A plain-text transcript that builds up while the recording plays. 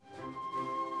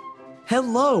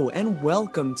Hello and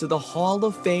welcome to the Hall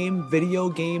of Fame Video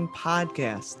Game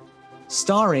Podcast,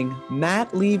 starring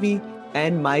Matt Levy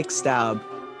and Mike Staub.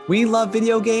 We love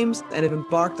video games and have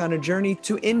embarked on a journey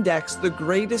to index the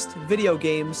greatest video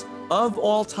games of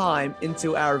all time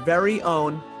into our very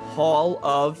own Hall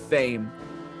of Fame.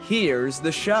 Here's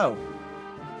the show.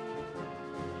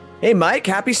 Hey, Mike,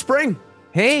 happy spring.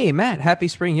 Hey, Matt, happy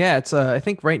spring. Yeah, it's I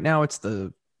think right now it's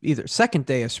the either second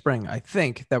day of spring, I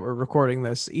think, that we're recording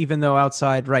this, even though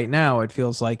outside right now it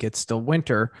feels like it's still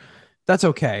winter. That's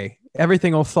okay.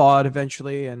 Everything will thaw out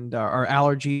eventually, and our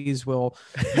allergies will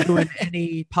ruin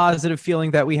any positive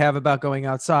feeling that we have about going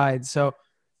outside. So,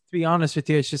 to be honest with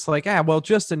you, it's just like,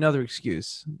 just another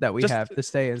excuse that we have to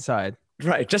stay inside.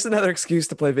 Right, just another excuse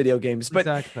to play video games. But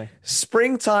Exactly.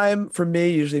 Springtime for me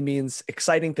usually means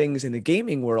exciting things in the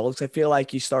gaming world. I feel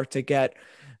like you start to get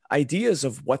ideas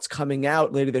of what's coming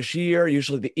out later this year,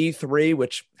 usually the E3,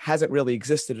 which hasn't really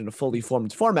existed in a fully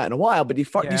formed format in a while, but you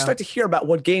start to hear about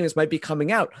what games might be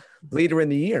coming out later in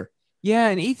the year. Yeah,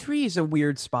 and E3 is a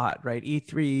weird spot, right?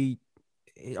 E3,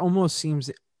 it almost seems,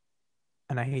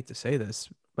 and I hate to say this,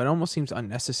 but it almost seems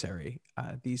unnecessary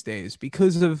these days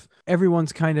because of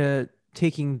everyone's kind of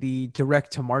taking the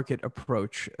direct to market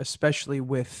approach, especially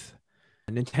with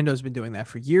Nintendo's been doing that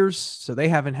for years. So they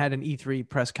haven't had an E3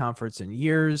 press conference in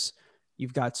years.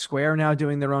 You've got Square now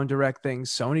doing their own direct things.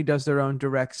 Sony does their own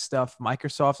direct stuff.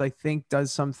 Microsoft, I think,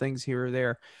 does some things here or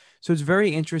there. So it's very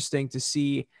interesting to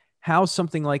see how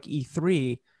something like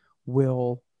E3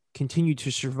 will continue to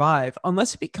survive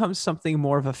unless it becomes something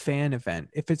more of a fan event.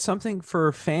 If it's something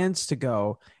for fans to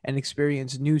go and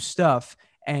experience new stuff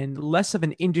and less of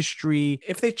an industry.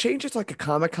 If they change it to like a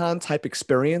Comic-Con type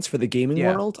experience for the gaming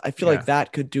world, I feel like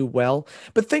that could do well.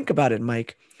 But think about it,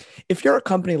 Mike. If you're a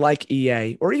company like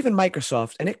EA or even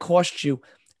Microsoft and it costs you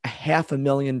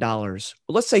 $500,000,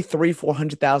 let's say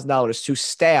 $300,000-$400,000 to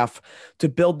staff, to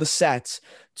build the sets,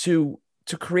 to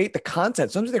create the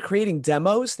content. Sometimes they're creating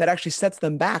demos that actually sets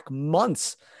them back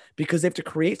months because they have to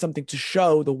create something to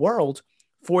show the world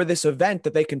for this event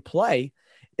that they can play,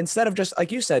 instead of just,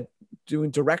 like you said,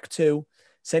 doing direct to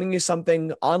sending you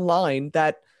something online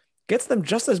that gets them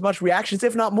just as much reactions,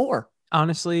 if not more.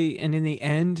 Honestly, and in the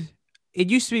end, it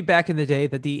used to be back in the day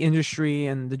that the industry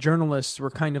and the journalists were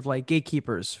kind of like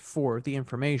gatekeepers for the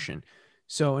information.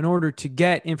 So in order to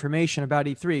get information about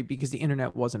E3, because the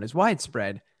internet wasn't as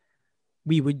widespread,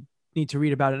 we would need to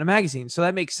read about it in a magazine. So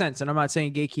that makes sense. And I'm not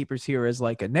saying gatekeepers here as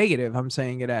like a negative. I'm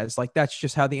saying it as like, that's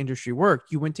just how the industry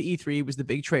worked. You went to E3, it was the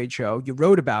big trade show. You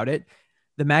wrote about it.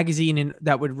 The magazine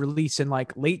that would release in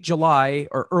like late July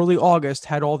or early August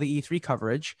had all the E3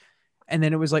 coverage. And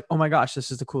then it was like, oh my gosh,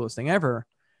 this is the coolest thing ever.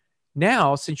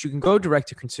 Now, since you can go direct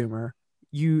to consumer,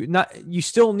 you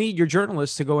still need your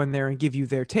journalists to go in there and give you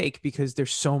their take because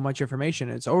there's so much information.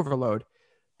 It's overload.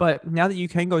 But now that you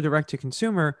can go direct to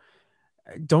consumer,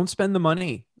 don't spend the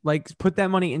money. Like, put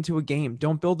that money into a game.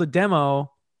 Don't build a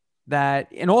demo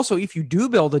and also if you do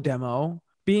build a demo,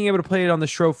 being able to play it on the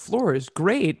show floor is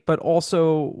great, but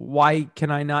also why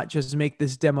can I not just make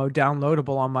this demo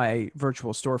downloadable on my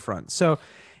virtual storefront? So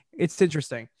it's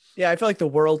interesting. Yeah, I feel like the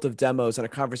world of demos and a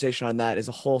conversation on that is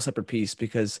a whole separate piece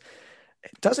because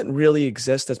it doesn't really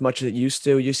exist as much as it used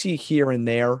to. You see here and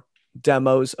there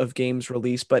demos of games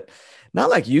released, but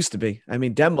not like it used to be. I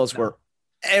mean, demos were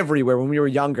everywhere when we were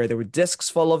younger. There were discs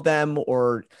full of them,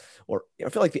 or I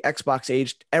feel like the Xbox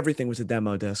aged, everything was a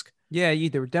demo disc. Yeah,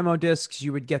 there were demo discs.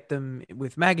 You would get them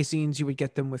with magazines. You would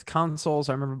get them with consoles.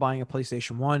 I remember buying a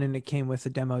PlayStation 1 and it came with a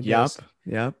demo disc.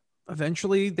 Yep.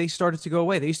 Eventually, they started to go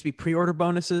away. They used to be pre-order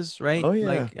bonuses, right? Oh, yeah.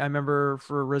 Like, I remember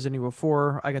for Resident Evil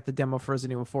 4, I got the demo for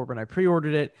Resident Evil 4 when I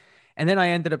pre-ordered it. And then I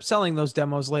ended up selling those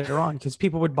demos later on because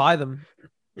people would buy them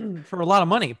for a lot of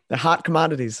money. The hot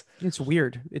commodities. It's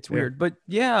weird. Weird. But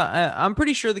yeah, I'm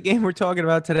pretty sure the game we're talking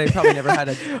about today probably never had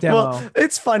a demo. Well,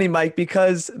 it's funny, Mike,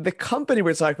 because the company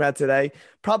we're talking about today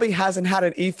probably hasn't had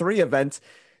an E3 event.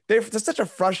 They're such a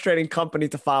frustrating company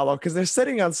to follow because they're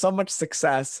sitting on so much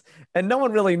success and no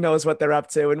one really knows what they're up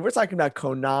to. And we're talking about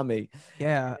Konami.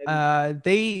 Yeah.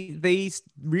 They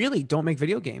really don't make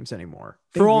video games anymore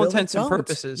for all intents and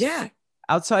purposes. Yeah.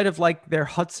 Outside of like their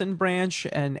Hudson branch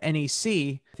and NEC,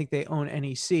 I think they own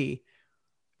NEC.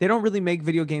 They don't really make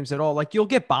video games at all. Like, you'll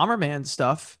get Bomberman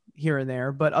stuff here and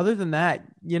there, but other than that,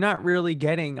 you're not really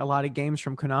getting a lot of games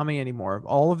from Konami anymore.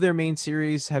 All of their main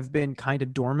series have been kind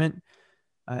of dormant,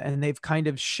 and they've kind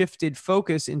of shifted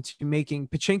focus into making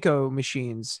pachinko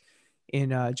machines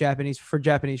in Japanese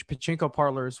pachinko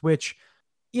parlors, which,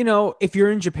 if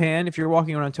you're in Japan, if you're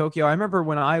walking around Tokyo, I remember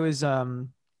when I was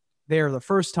there the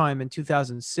first time in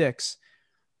 2006,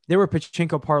 there were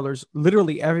pachinko parlors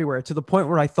literally everywhere, to the point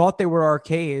where I thought they were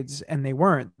arcades and they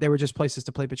weren't. They were just places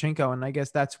to play pachinko. And I guess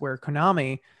that's where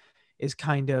Konami is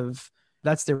kind of,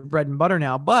 that's their bread and butter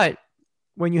now. But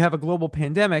when you have a global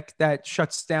pandemic that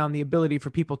shuts down the ability for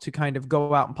people to kind of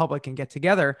go out in public and get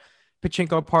together,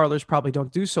 pachinko parlors probably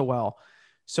don't do so well.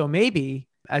 So maybe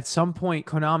at some point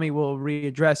Konami will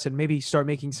readdress and maybe start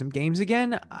making some games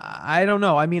again. I don't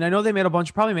know. I mean, I know they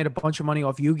probably made a bunch of money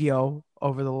off Yu-Gi-Oh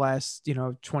over the last,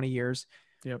 20 years.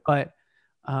 Yep. But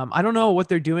I don't know what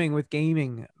they're doing with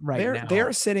gaming now.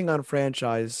 They're sitting on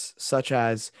franchise such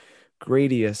as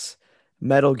Gradius,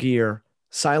 Metal Gear,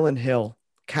 Silent Hill,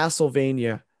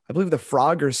 Castlevania. I believe the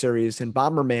Frogger series and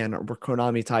Bomberman were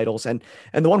Konami titles, and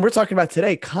the one we're talking about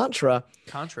today, Contra.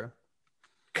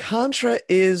 Contra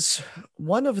is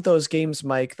one of those games,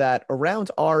 Mike, that around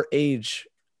our age,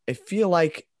 I feel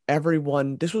like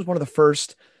this was one of the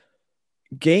first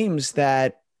games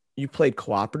that you played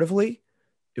cooperatively.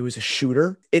 It was a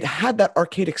shooter. It had that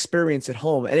arcade experience at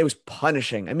home, and it was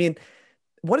punishing. I mean,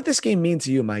 what did this game mean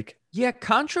to you, Mike? Yeah,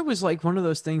 Contra was like one of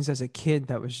those things as a kid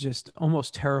that was just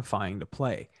almost terrifying to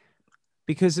play,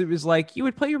 because it was like you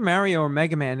would play your Mario or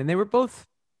Mega Man, and they were both,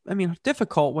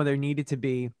 difficult when they needed to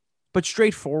be, but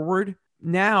straightforward.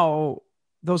 Now,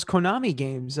 those Konami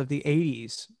games of the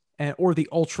 80s or the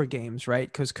Ultra games,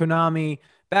 right? Because Konami,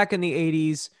 back in the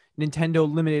 80s,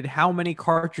 Nintendo limited how many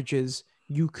cartridges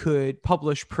you could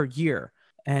publish per year.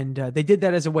 And they did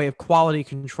that as a way of quality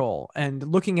control. And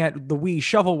looking at the Wii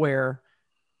shovelware,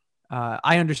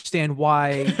 I understand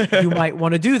why you might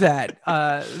want to do that,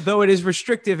 though it is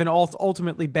restrictive and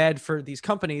ultimately bad for these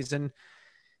companies. And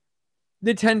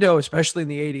Nintendo, especially in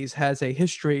the 80s, has a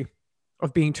history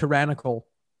of being tyrannical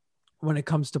when it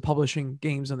comes to publishing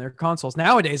games on their consoles.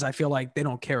 Nowadays, I feel like they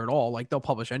don't care at all. Like, they'll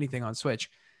publish anything on Switch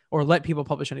or let people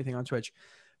publish anything on Switch.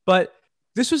 But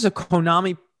this was a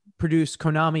Konami-produced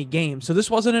Konami game. So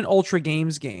this wasn't an Ultra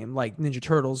Games game like Ninja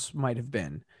Turtles might have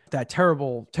been. That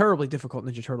terribly difficult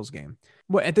Ninja Turtles game.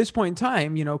 Well, at this point in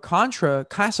time, Contra,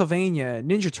 Castlevania,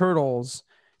 Ninja Turtles,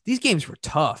 these games were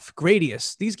tough.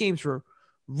 Gradius, these games were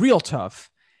real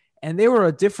tough. And they were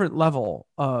a different level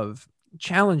of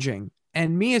challenging.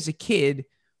 And me as a kid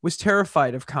was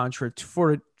terrified of Contra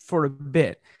for a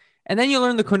bit. And then you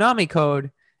learn the Konami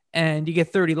code and you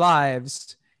get 30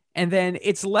 lives. And then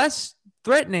it's less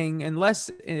threatening and less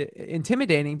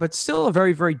intimidating, but still a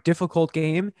very, very difficult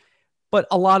game, but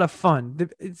a lot of fun.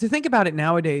 To think about it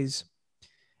nowadays,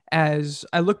 as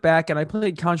I look back and I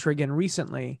played Contra again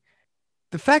recently,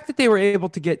 the fact that they were able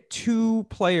to get 2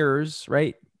 players,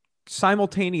 right,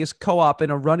 simultaneous co-op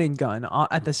in a run and gun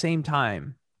at the same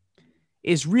time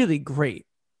is really great.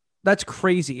 That's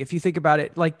crazy if you think about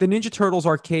it. Like the Ninja Turtles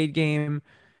arcade game,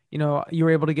 you were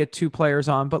able to get 2 players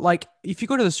on, but like if you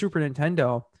go to the Super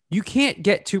Nintendo, you can't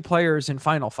get 2 players in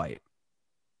Final Fight.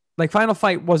 Like Final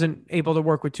Fight wasn't able to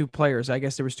work with 2 players. I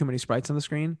guess there was too many sprites on the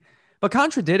screen, but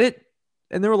Contra did it.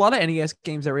 And there were a lot of NES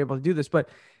games that were able to do this, but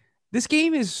this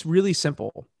game is really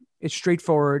simple. It's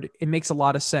straightforward. It makes a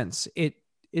lot of sense.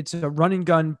 It's a run and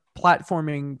gun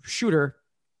platforming shooter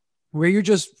where you're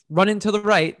just running to the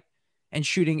right and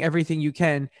shooting everything you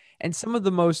can. And some of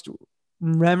the most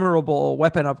memorable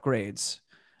weapon upgrades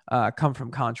come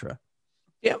from Contra.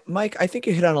 Yeah, Mike, I think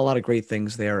you hit on a lot of great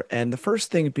things there. And the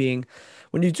first thing being,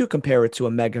 when you do compare it to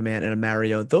a Mega Man and a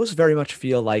Mario, those very much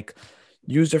feel like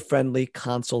user-friendly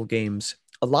console games.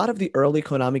 A lot of the early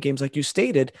Konami games, like you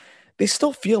stated, they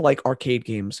still feel like arcade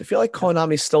games. I feel like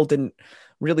Konami still didn't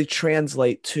really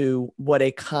translate to what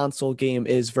a console game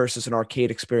is versus an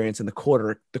arcade experience and the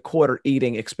quarter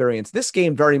eating experience. This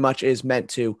game very much is meant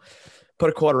to put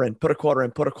a quarter in, put a quarter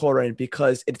in, put a quarter in,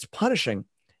 because it's punishing.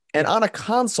 And on a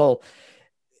console,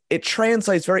 it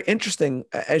translates very interesting,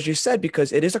 as you said,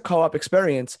 because it is a co-op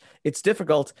experience. It's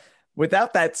difficult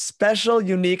without that special,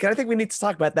 unique, and I think we need to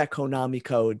talk about that Konami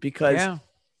code, because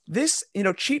this,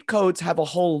 cheat codes have a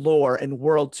whole lore and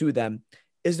world to them.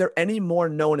 Is there any more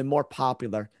known and more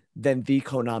popular than the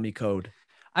Konami code?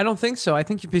 I don't think so. I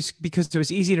think because it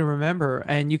was easy to remember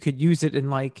and you could use it in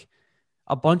like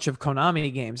a bunch of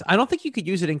Konami games. I don't think you could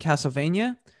use it in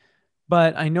Castlevania,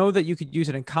 but I know that you could use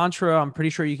it in Contra. I'm pretty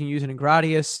sure you can use it in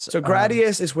Gradius. So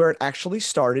Gradius is where it actually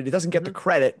started. It doesn't get the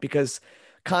credit because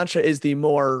Contra is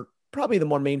probably the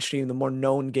more mainstream, the more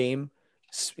known game.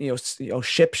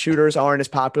 Ship shooters aren't as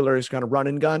popular as kind of run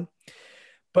and gun.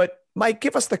 But Mike,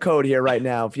 give us the code here right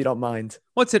now, if you don't mind.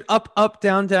 What's it? Up, up,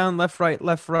 down, down, left,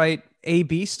 right, A,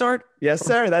 B start? Yes,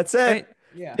 sir. That's it. Right?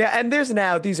 Yeah. And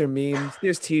these are memes.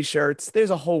 There's t-shirts. There's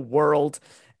a whole world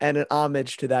and an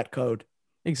homage to that code.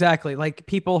 Exactly. Like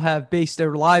people have based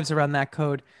their lives around that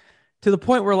code. to the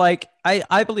point where like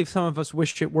I believe some of us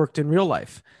wish it worked in real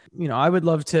life. I would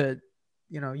love to,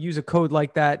 use a code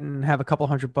like that and have a couple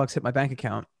 $100 hit my bank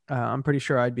account. I'm pretty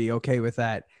sure I'd be okay with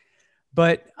that.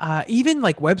 But even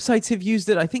like websites have used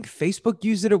it. I think Facebook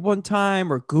used it at one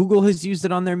time, or Google has used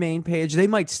it on their main page. They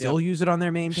might still use it on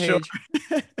their main page.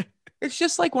 Sure. It's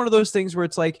just like one of those things where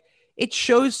it's like, it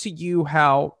shows to you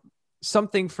how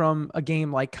something from a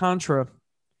game like Contra,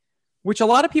 which a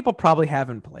lot of people probably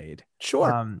haven't played.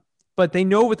 Sure. But they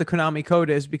know what the Konami code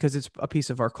is because it's a piece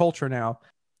of our culture now,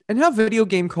 and how video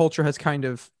game culture has kind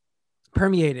of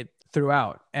permeated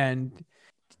throughout, and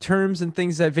terms and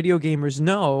things that video gamers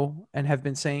know and have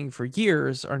been saying for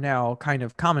years are now kind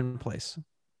of commonplace.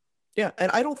 Yeah.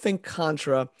 And I don't think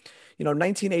Contra,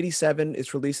 1987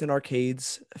 is released in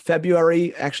arcades.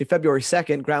 February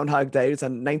 2nd, Groundhog Day, it's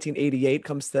on 1988,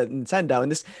 comes to Nintendo.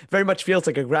 And this very much feels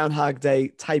like a Groundhog Day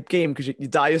type game because you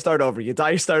die, you start over, you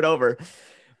die, you start over.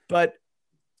 But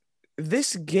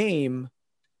this game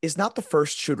is not the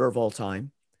first shooter of all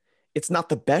time. It's not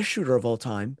the best shooter of all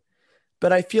time,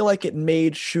 but I feel like it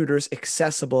made shooters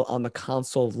accessible on the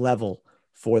console level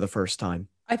for the first time.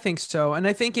 I think so. And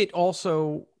I think it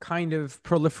also kind of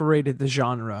proliferated the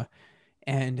genre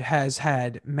and has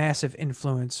had massive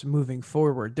influence moving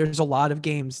forward. There's a lot of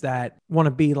games that want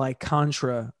to be like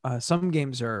Contra. Some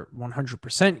games are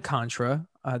 100% Contra.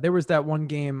 There was that one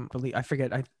game, I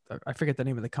forget the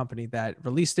name of the company that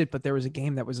released it, but there was a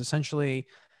game that was essentially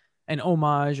an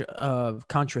homage of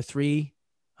Contra 3,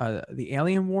 the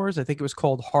Alien Wars. I think it was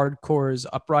called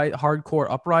Hardcore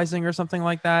Uprising or something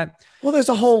like that. Well, there's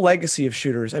a whole legacy of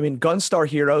shooters. I mean, Gunstar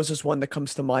Heroes is one that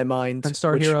comes to my mind.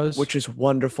 Heroes, which is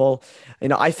wonderful.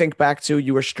 I think back to,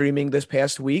 you were streaming this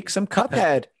past week, some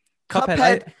Cuphead.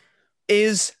 Cuphead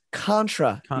is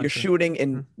Contra. You're shooting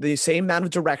in the same amount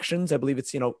of directions. I believe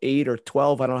it's 8 or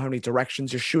 12. I don't know how many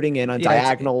directions you're shooting in on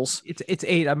diagonals. It's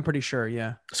 8. I'm pretty sure.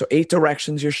 Yeah. So 8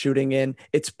 directions you're shooting in.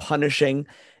 It's punishing.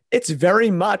 It's very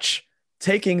much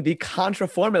taking the Contra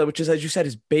formula, which is, as you said,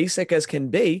 as basic as can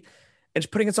be, and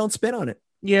just putting its own spin on it.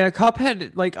 Yeah,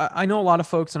 Cuphead, like I know a lot of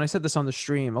folks, and I said this on the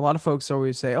stream, a lot of folks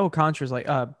always say, oh, Contra's like,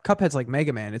 Cuphead's like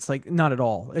Mega Man. It's like, not at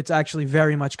all. It's actually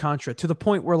very much Contra, to the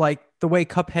point where like the way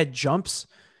Cuphead jumps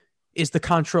is the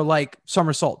Contra like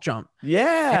somersault jump.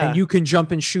 Yeah. And you can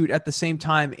jump and shoot at the same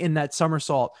time in that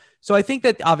somersault. So I think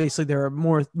that obviously there are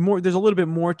more, there's a little bit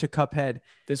more to Cuphead.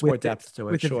 There's more depth to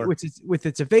it, sure. With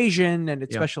its evasion and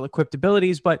its special equipped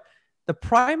abilities. But the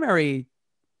primary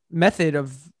method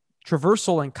of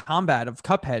traversal and combat of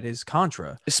Cuphead is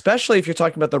Contra. Especially if you're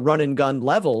talking about the run and gun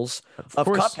levels of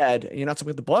Cuphead. You're not talking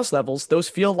about the boss levels. Those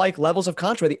feel like levels of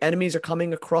Contra. The enemies are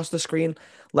coming across the screen,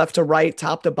 left to right,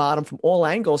 top to bottom, from all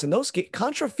angles. And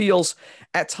Contra feels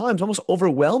at times almost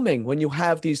overwhelming when you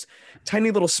have these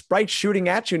tiny little sprites shooting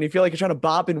at you and you feel like you're trying to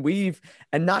bob and weave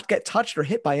and not get touched or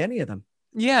hit by any of them.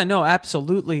 Yeah, no,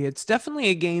 absolutely. It's definitely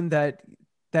a game that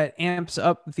amps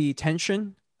up the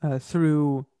tension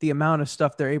through the amount of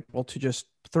stuff they're able to just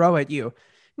throw at you.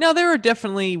 Now, there are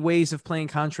definitely ways of playing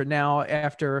Contra now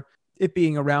after it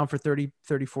being around for 30,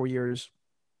 34 years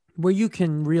where you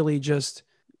can really just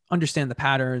understand the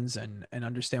patterns and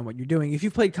understand what you're doing. If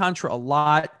you've played Contra a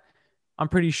lot, I'm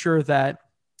pretty sure that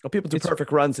people do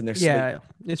perfect runs in their sleep. Yeah,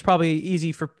 it's probably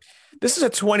easy for... This is a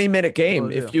 20-minute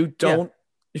game. If you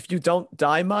don't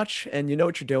die much and you know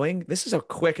what you're doing, this is a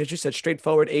quick, as you said,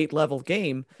 straightforward 8-level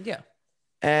game. Yeah.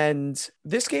 And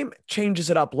this game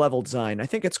changes it up level design. I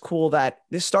think it's cool that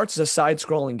this starts as a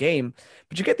side-scrolling game,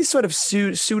 but you get these sort of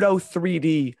pseudo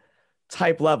 3D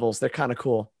type levels. They're kind of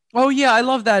cool. Oh, yeah, I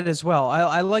love that as well.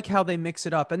 I like how they mix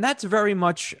it up. And that's very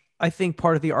much, I think,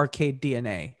 part of the arcade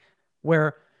DNA,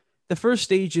 where the first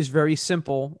stage is very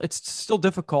simple. It's still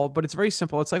difficult, but it's very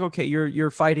simple. It's like, okay,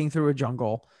 you're fighting through a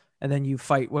jungle, and then you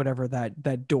fight whatever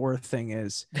that door thing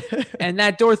is. And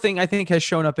that door thing, I think, has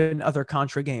shown up in other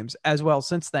Contra games as well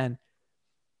since then.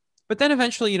 But then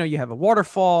eventually, you have a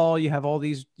waterfall, you have all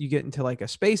these, you get into like a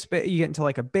you get into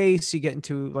like a base, you get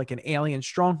into like an alien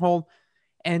stronghold.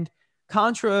 And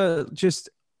Contra just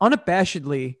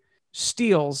unabashedly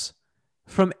steals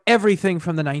from everything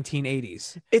from the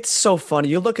 1980s. It's so funny.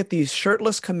 You look at these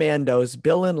shirtless commandos,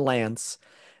 Bill and Lance.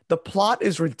 The plot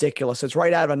is ridiculous. It's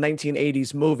right out of a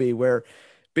 1980s movie where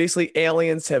basically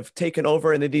aliens have taken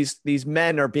over and these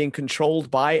men are being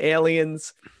controlled by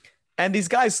aliens. And these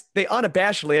guys, they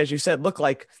unabashedly, as you said, look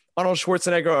like Arnold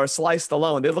Schwarzenegger or Sly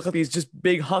Stallone. They look like these just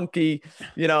big, hunky,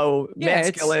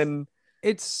 masculine.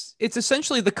 It's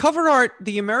essentially the cover art,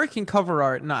 the American cover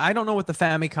art. And I don't know what the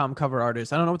Famicom cover art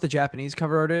is. I don't know what the Japanese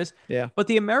cover art is. Yeah. But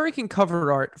the American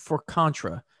cover art for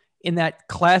Contra in that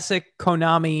classic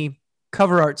Konami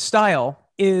cover art style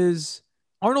is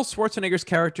Arnold Schwarzenegger's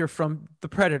character from The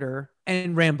Predator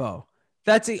and Rambo.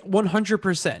 That's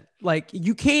 100%. Like,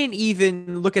 you can't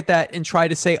even look at that and try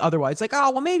to say otherwise. Like,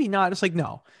 oh, well, maybe not. It's like,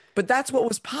 no. But that's what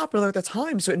was popular at the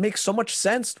time, so it makes so much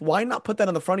sense. Why not put that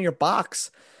on the front of your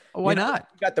box? Why not?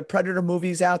 You got the Predator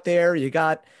movies out there. You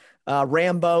got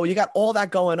Rambo. You got all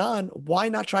that going on. Why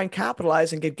not try and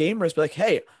capitalize and get gamers be like,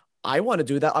 hey, I want to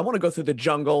do that. I want to go through the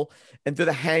jungle and through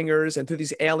the hangars and through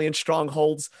these alien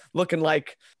strongholds looking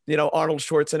like, Arnold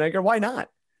Schwarzenegger. Why not?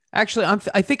 Actually,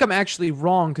 I think I'm actually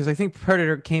wrong because I think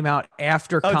Predator came out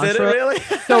after Contra. Did it really?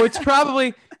 So it's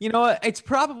probably, it's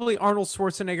probably Arnold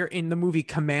Schwarzenegger in the movie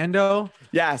Commando.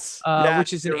 Yes.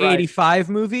 Which is an 85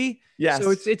 movie. Yes.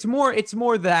 So it's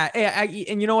more that.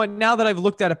 And you know what? Now that I've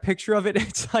looked at a picture of it,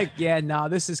 it's like, yeah, no,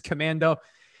 this is Commando.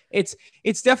 It's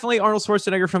definitely Arnold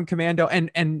Schwarzenegger from Commando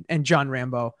and John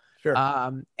Rambo.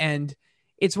 Sure. And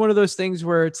it's one of those things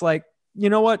where it's like, you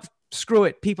know what? Screw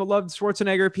it. People loved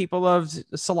Schwarzenegger. People loved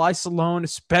Sylvester Stallone,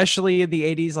 especially in the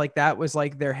 80s. Like, that was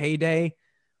like their heyday.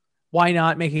 Why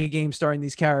not make a game starring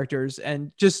these characters?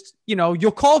 And just,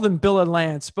 you'll call them Bill and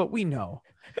Lance, but we know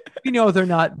they're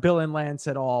not Bill and Lance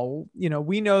at all.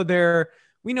 We know they're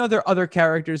other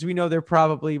characters. We know they're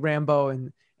probably Rambo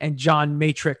and John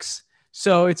Matrix.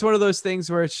 So it's one of those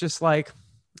things where it's just like,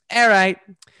 all right,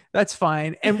 that's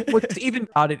fine. And what's even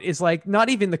about it is like not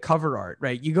even the cover art,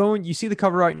 right? You go and you see the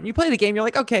cover art and you play the game. You're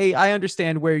like, okay, I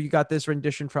understand where you got this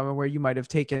rendition from and where you might have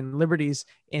taken liberties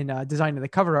in designing the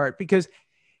cover art, because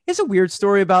it's a weird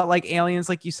story about like aliens,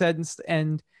 like you said,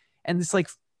 and this like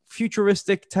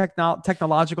futuristic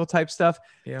technological type stuff.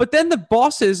 Yeah. But then the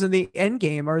bosses in the end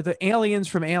game are the aliens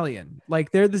from Alien.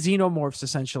 Like, they're the xenomorphs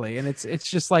essentially. And it's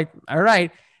just like, all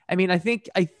right. I mean, I think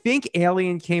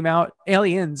Aliens came out in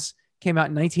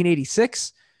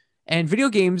 1986, and video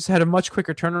games had a much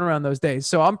quicker turnaround those days.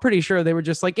 So I'm pretty sure they were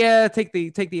just like, yeah, take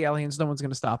the aliens. No one's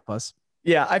going to stop us.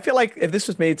 Yeah, I feel like if this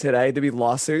was made today, there'd be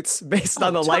lawsuits based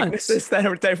on the likenesses that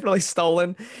are definitely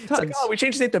stolen. It's like, oh, we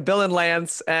changed the name to Bill and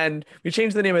Lance, and we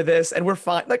changed the name of this, and we're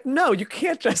fine. Like, no, you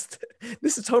can't just.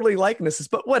 This is totally likenesses,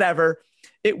 but whatever,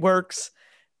 it works,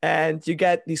 and you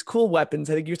get these cool weapons.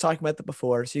 I think you were talking about that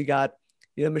before. So you got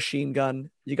machine gun,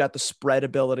 you got the spread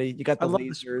ability, you got the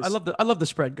lasers. I love the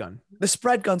spread gun. The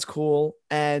spread gun's cool,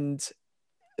 and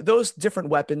those different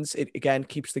weapons, it again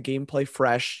keeps the gameplay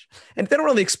fresh. And they don't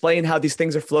really explain how these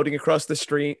things are floating across the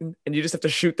screen and you just have to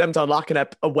shoot them to unlock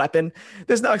a weapon.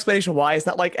 There's no explanation why. It's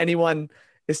not like anyone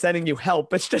is sending you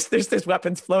help. It's just there's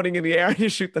weapons floating in the air and you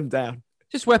shoot them down.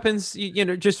 Just weapons,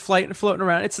 just floating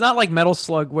around. It's not like Metal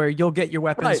Slug where you'll get your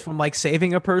weapons from like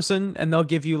saving a person and they'll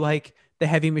give you like the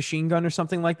heavy machine gun or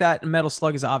something like that. And Metal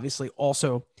Slug is obviously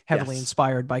also heavily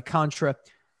inspired by Contra.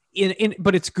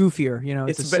 But it's goofier,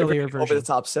 it's a sillier version. Over the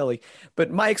top silly.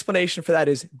 But my explanation for that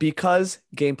is because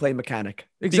gameplay mechanic.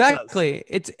 Exactly.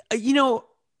 It's,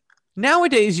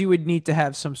 nowadays you would need to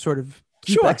have some sort of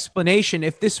explanation.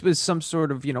 If this was some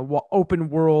sort of, open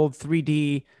world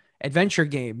 3D adventure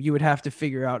game, you would have to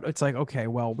figure out, it's like, okay,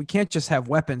 well, we can't just have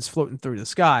weapons floating through the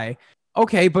sky.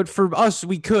 Okay, but for us,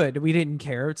 we didn't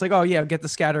care. It's like, oh yeah, get the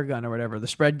scatter gun or whatever, the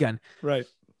spread gun. Right.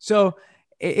 So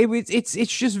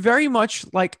it's just very much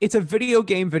like it's a video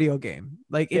game.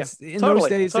 Like it's those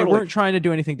days they weren't trying to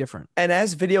do anything different. And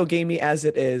as video gamey as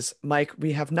it is, Mike,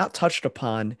 we have not touched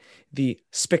upon the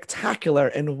spectacular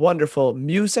and wonderful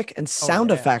music and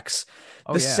sound effects.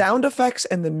 The sound effects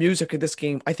and the music of this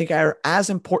game, I think, are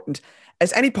as important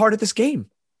as any part of this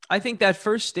game. I think that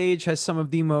first stage has some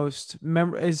of the most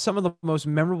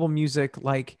memorable music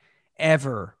like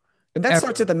ever. And that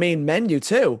starts at the main menu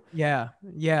too. Yeah.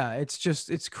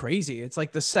 It's crazy. It's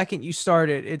like the second you start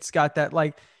it, it's got that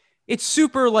like, it's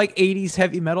super like 80s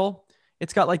heavy metal.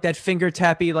 It's got like that finger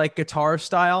tappy, like guitar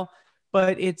style,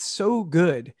 but it's so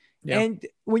good. Yeah. And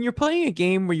when you're playing a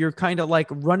game where you're kind of like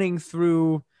running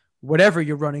through whatever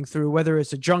you're running through, whether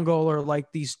it's a jungle or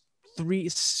like these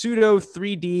pseudo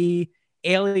 3D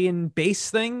alien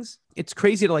base things, it's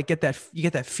crazy to like get that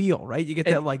feel, right? You get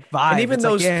that like vibe. And even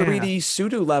those 3D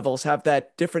pseudo levels have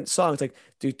that different songs like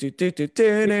do do do do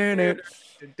do.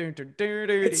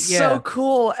 It's so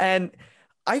cool. And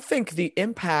I think the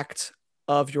impact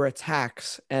of your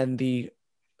attacks and the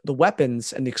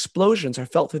weapons and the explosions are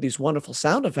felt through these wonderful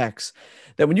sound effects,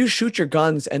 that when you shoot your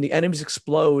guns and the enemies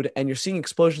explode and you're seeing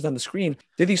explosions on the screen,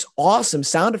 they're these awesome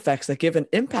sound effects that give an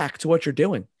impact to what you're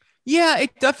doing. Yeah,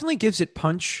 it definitely gives it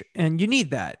punch, and you need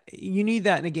that. You need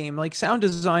that in a game. Like sound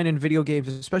design in video games,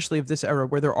 especially of this era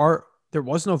where there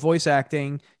was no voice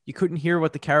acting, you couldn't hear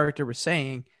what the character was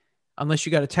saying unless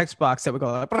you got a text box that would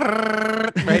go like,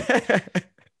 right?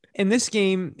 In these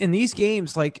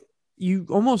games, like you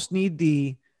almost need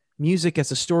the music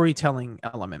as a storytelling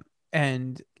element.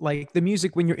 And like the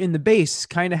music when you're in the bass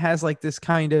kind of has like this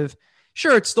kind of,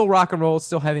 sure, it's still rock and roll, it's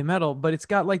still heavy metal, but it's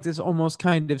got like this almost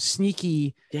kind of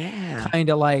sneaky, kind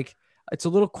of like, it's a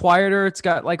little quieter. It's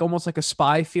got like almost like a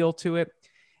spy feel to it.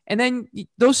 And then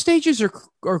those stages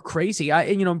are crazy.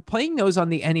 Playing those on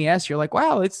the NES, you're like,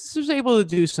 wow, it's able to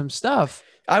do some stuff.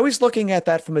 I was looking at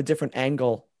that from a different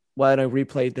angle when I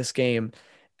replayed this game.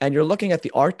 And you're looking at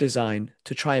the art design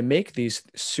to try and make these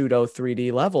pseudo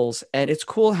 3D levels. And it's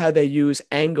cool how they use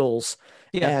angles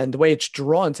and the way it's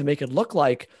drawn to make it look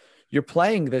like you're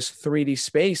playing this 3D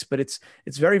space, but it's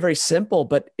very, very simple,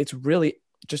 but it's really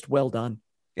just well done.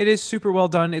 It is super well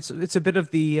done. It's a bit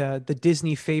of the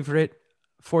Disney favorite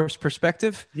forced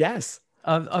perspective. Yes.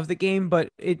 Of the game, but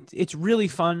it's really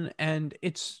fun, and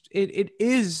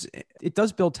it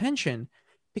does build tension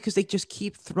because they just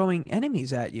keep throwing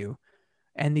enemies at you,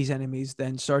 and these enemies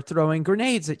then start throwing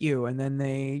grenades at you, and then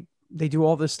they do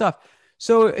all this stuff.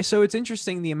 So it's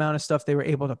interesting the amount of stuff they were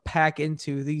able to pack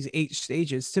into these 8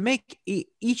 stages to make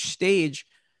each stage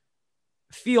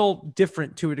feel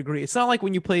different to a degree. It's not like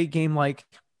when you play a game like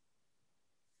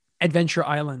Adventure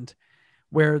Island,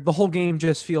 where the whole game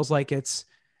just feels like it's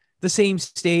the same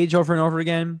stage over and over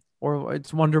again, or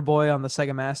it's Wonder Boy on the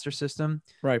Sega Master System.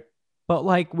 Right. But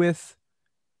like with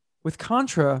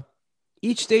Contra,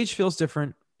 each stage feels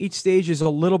different. Each stage is a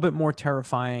little bit more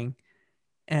terrifying.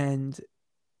 And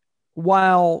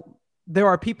while there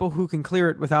are people who can clear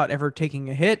it without ever taking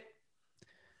a hit,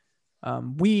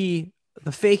 we,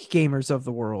 the fake gamers of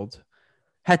the world,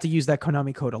 had to use that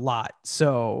Konami code a lot.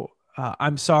 So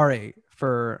I'm sorry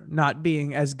for not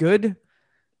being as good.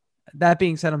 That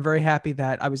being said, I'm very happy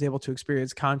that I was able to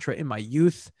experience Contra in my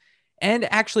youth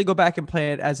and actually go back and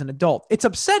play it as an adult. It's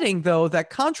upsetting, though, that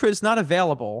Contra is not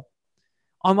available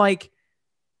on like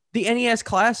the NES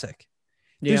Classic.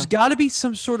 Yeah. There's got to be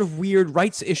some sort of weird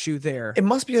rights issue there. It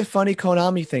must be a funny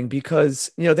Konami thing because,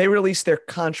 they released their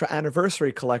Contra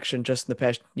Anniversary collection just in the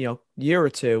past, year or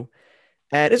two.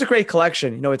 And it's a great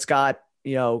collection. It's got,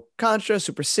 Contra,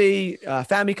 Super C,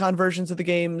 Famicom versions of the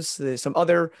games. There's some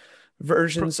other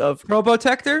versions of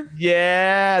Probotector.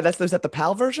 Yeah, is that the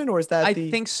PAL version, or is that I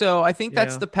think so. I think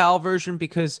that's the PAL version,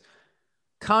 because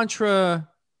Contra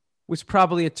was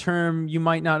probably a term you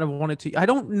might not have wanted to. I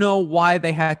don't know why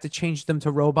they had to change them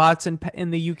to robots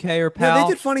in the UK or PAL. Yeah, they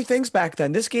did funny things back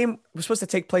then. This game was supposed to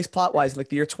take place plot-wise in like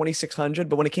the year 2600,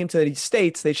 but when it came to the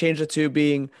States, they changed it to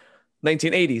being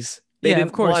 1980s. They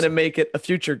didn't want to make it a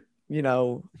future,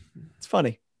 it's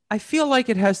funny. I feel like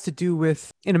it has to do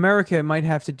with, in America, it might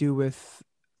have to do with,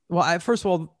 well, first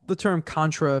of all, the term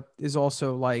Contra is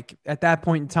also like, at that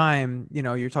point in time,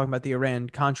 you're talking about the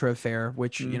Iran-Contra affair,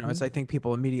 which, as I think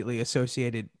people immediately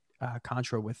associated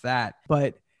Contra with that.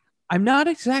 But I'm not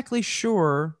exactly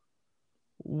sure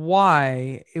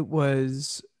why it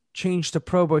was changed to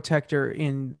Probotector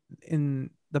in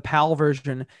the PAL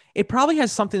version. It probably has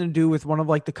something to do with one of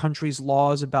like the country's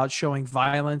laws about showing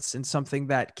violence in something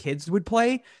that kids would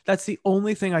play. That's the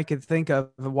only thing I could think of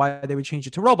why they would change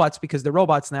it to robots, because they're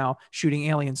robots now shooting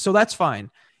aliens. So that's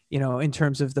fine, in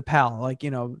terms of the PAL. Like,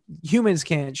 humans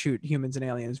can't shoot humans and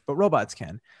aliens, but robots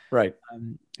can. Right.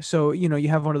 So, you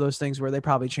have one of those things where they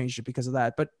probably changed it because of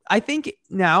that. But I think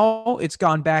now it's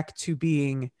gone back to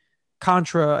being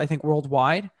Contra, I think,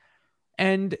 worldwide.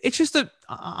 And it's just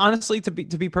honestly, to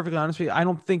be perfectly honest with you, I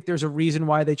don't think there's a reason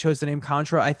why they chose the name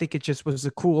Contra. I think it just was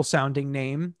a cool sounding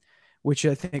name, which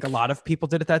I think a lot of people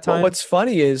did at that time. Well, what's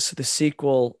funny is the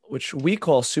sequel, which we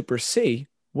call Super C,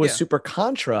 was Super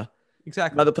Contra.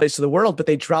 Exactly. Another place of the world, but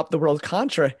they dropped the word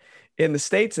Contra in the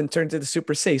States and turned it to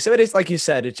Super C. So it is, like you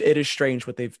said, it is strange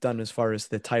what they've done as far as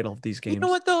the title of these games. You know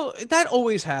what, though? That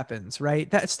always happens,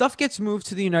 right? That stuff gets moved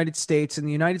to the United States, and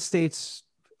the United States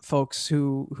folks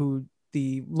who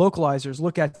the localizers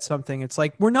look at something, it's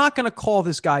like, we're not going to call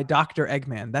this guy Dr.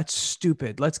 Eggman. That's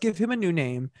stupid. Let's give him a new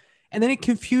name. And then it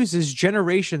confuses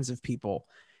generations of people.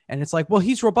 And it's like, well,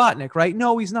 he's Robotnik, right?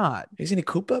 No, he's not. Isn't he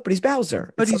Koopa? But he's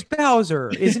Bowser. But he's Bowser.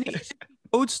 Isn't he?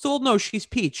 Toadstool? No, she's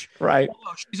Peach. Right.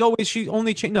 Oh, she's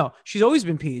always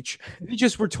been Peach. We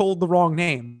just were told the wrong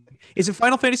name. Is it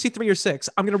Final Fantasy 3 or 6?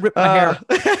 I'm going to rip my hair.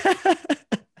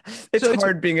 It's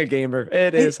hard being a gamer.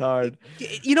 It is hard.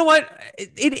 You know what?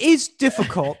 It is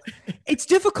difficult. It's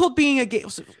difficult being a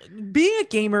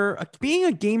gamer, being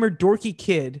a gamer dorky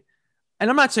kid. And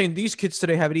I'm not saying these kids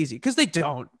today have it easy, because they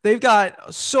don't. They've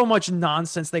got so much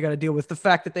nonsense they got to deal with. The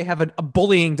fact that they have a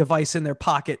bullying device in their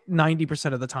pocket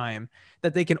 90% of the time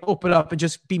that they can open up and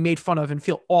just be made fun of and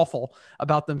feel awful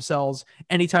about themselves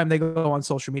anytime they go on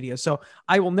social media. So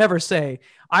I will never say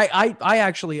I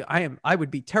would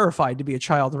be terrified to be a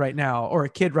child right now or a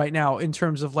kid right now in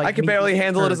terms of like, I can barely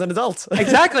handle it as an adult.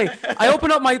 Exactly. I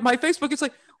open up my Facebook. It's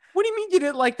like, what do you mean you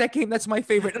didn't like that game? That's my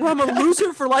favorite. And I'm a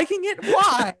loser for liking it.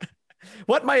 Why?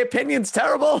 What, my opinion's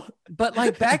terrible? But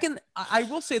like I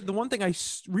will say the one thing I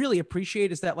really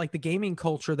appreciate is that like the gaming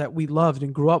culture that we loved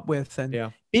and grew up with,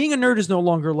 and being a nerd is no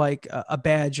longer like a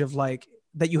badge of like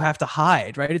that you have to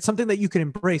hide, right? It's something that you can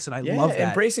embrace, and I love that.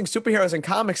 Embracing superheroes in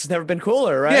comics has never been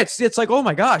cooler, right? Yeah, it's like, oh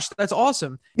my gosh, that's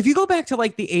awesome. If you go back to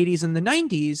like the 80s and the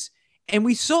 90s, and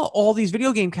we saw all these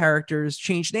video game characters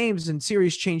change names and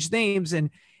series change names, and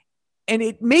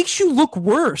it makes you look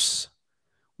worse.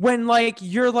 When like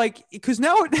you're like, because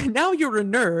now you're a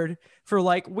nerd for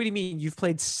like, what do you mean you've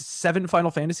played 7 Final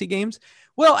Fantasy games?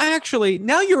 Well, actually,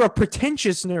 now you're a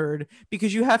pretentious nerd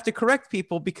because you have to correct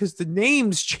people because the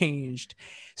names changed.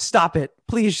 Stop it,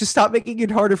 please. Just stop making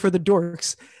it harder for the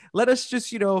dorks. Let us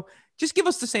just just give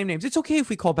us the same names. It's okay if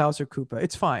we call Bowser Koopa.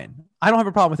 It's fine. I don't have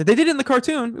a problem with it. They did it in the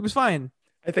cartoon. It was fine.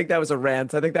 I think that was a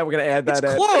rant. I think that we're going to add that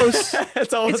in. Close.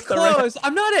 It's close.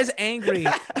 I'm not as angry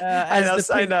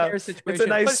as I know. Situation. It's a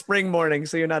nice spring morning,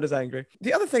 so you're not as angry.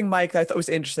 The other thing, Mike, that I thought was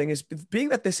interesting is being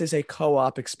that this is a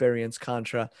co-op experience,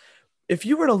 Contra, if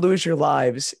you were to lose your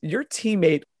lives, your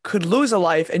teammate could lose a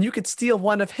life and you could steal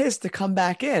one of his to come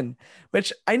back in,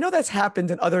 which I know that's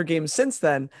happened in other games since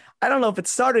then. I don't know if it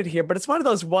started here, but it's one of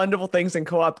those wonderful things in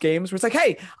co-op games where it's like,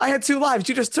 hey, I had 2 lives.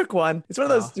 You just took one. It's one of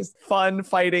those just fun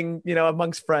fighting,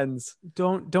 amongst friends.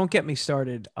 Don't get me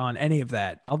started on any of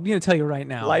that. I'm going to tell you right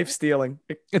now. Life stealing.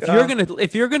 If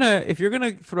you're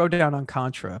gonna throw down on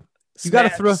Contra, you got to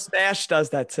throw. Smash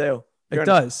does that too. It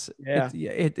does. Yeah.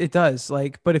 It does.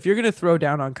 Like, but if you're going to throw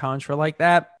down on Contra like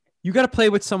that, you got to play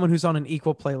with someone who's on an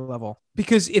equal play level,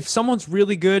 because if someone's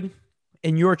really good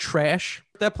and you're trash,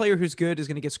 that player who's good is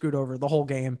going to get screwed over the whole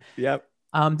game. Yep.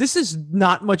 This is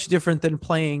not much different than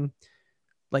playing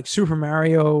like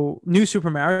New Super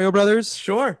Mario Brothers.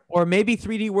 Sure. Or maybe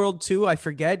 3D World 2. I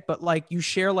forget, but like you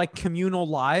share like communal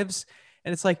lives,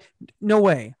 and it's like, no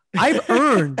way. I've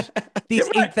earned these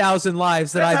 8,000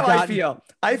 lives that I've gotten.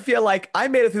 I feel like I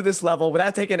made it through this level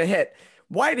without taking a hit.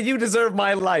 Why do you deserve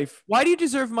my life? Why do you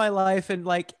deserve my life? And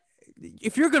like,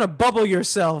 if you're going to bubble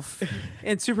yourself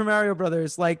in Super Mario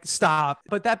Brothers, like, stop.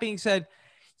 But that being said,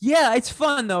 yeah, it's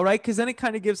fun though, right? Because then it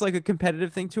kind of gives like a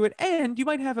competitive thing to it. And you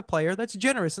might have a player that's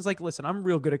generous. It's like, listen, I'm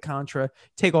real good at Contra.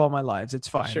 Take all my lives. It's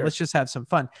fine. Sure. Let's just have some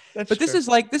fun. This is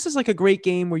like a great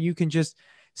game where you can just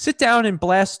sit down and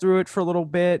blast through it for a little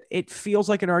bit. It feels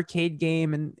like an arcade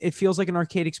game, and it feels like an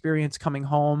arcade experience coming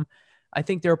home. I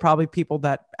think there are probably people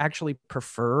that actually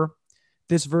prefer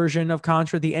this version of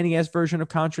Contra, the NES version of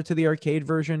Contra, to the arcade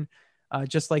version.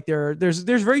 Just like there's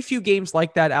very few games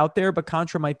like that out there, but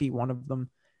Contra might be one of them.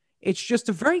 It's just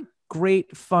a very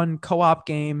great, fun co-op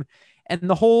game, and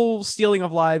the whole stealing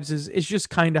of lives is just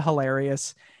kind of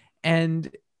hilarious. And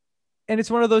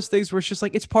it's one of those things where it's just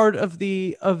like, it's part of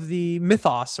the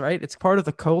mythos, right? It's part of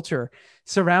the culture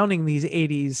surrounding these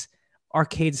 80s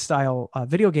arcade style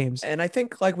video games. And I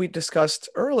think, like we discussed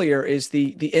earlier, is the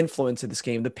influence of this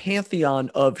game, the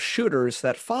pantheon of shooters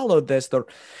that followed this.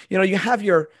 You have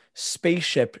your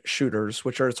spaceship shooters,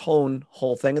 which are its own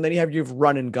whole thing, and then you have your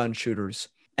run and gun shooters.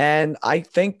 And I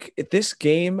think this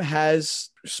game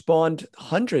has spawned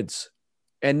hundreds,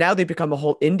 and now they become a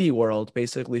whole indie world.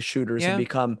 Basically, shooters have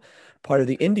become part of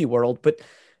the indie world, but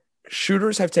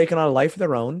shooters have taken on a life of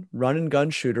their own, run and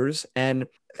gun shooters, and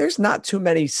there's not too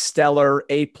many stellar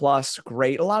A+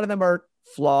 great. A lot of them are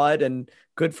flawed and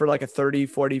good for like a 30,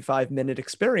 45 minute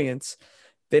experience.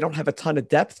 They don't have a ton of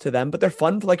depth to them, but they're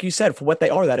fun, like you said, for what they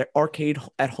are, that arcade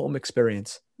at home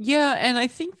experience. Yeah, and I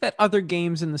think that other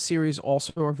games in the series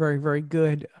also are very, very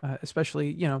good,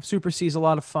 especially, Super C is a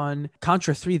lot of fun.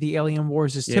 Contra 3, The Alien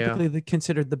Wars, is typically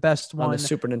considered the best one. On the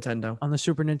Super Nintendo.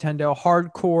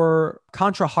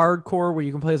 Contra Hardcore, where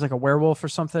you can play as like a werewolf or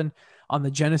something, on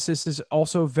the Genesis is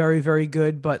also very, very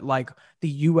good, but like the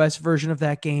US version of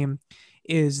that game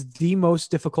is the most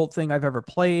difficult thing I've ever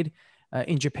played.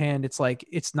 In Japan,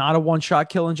 it's not a one-shot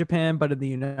kill in Japan, but in the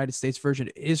United States version,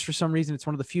 it is for some reason. It's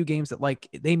one of the few games that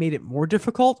they made it more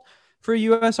difficult for a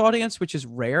US audience, which is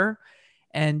rare.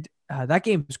 And that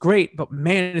game is great, but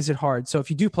man, is it hard. So if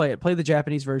you do play it, play the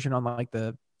Japanese version on like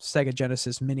the Sega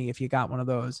Genesis Mini if you got one of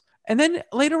those. And then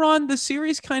later on, the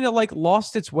series kind of like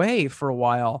lost its way for a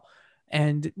while.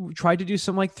 and tried to do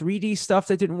some like 3D stuff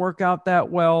that didn't work out that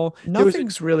well.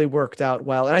 Nothing's really worked out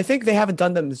well. And I think they haven't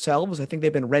done them themselves. I think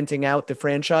they've been renting out the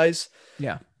franchise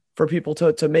Yeah. for people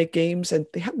to make games, and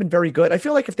they haven't been very good. I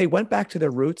feel like if they went back to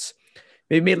their roots,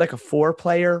 maybe made like a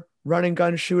 4-player run and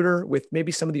gun shooter with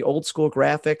maybe some of the old school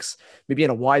graphics, maybe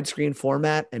in a widescreen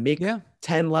format, and make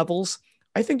 10 levels,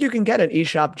 I think you can get an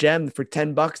eShop gem for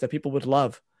 $10 that people would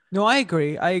love. No, I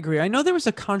agree. I know there was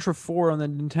a Contra 4 on the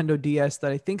Nintendo DS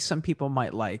that I think some people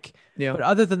might like. Yeah. But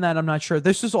other than that, I'm not sure.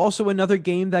 This is also another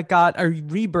game that got a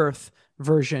rebirth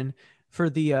version for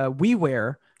the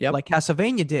WiiWare, like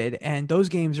Castlevania did, and those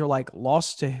games are like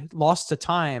lost to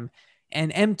time.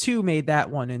 And M2 made that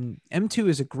one, and M2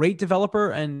 is a great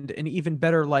developer and an even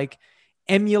better like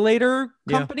emulator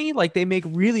company. Like they make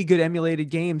really good emulated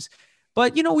games.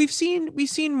 But we've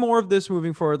seen more of this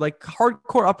moving forward. Like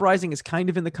Hardcore Uprising is kind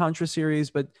of in the Contra series,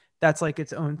 but that's like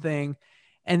its own thing.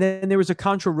 And then there was a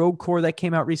Contra Rogue Core that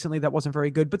came out recently that wasn't very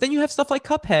good. But then you have stuff like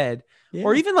Cuphead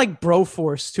or even like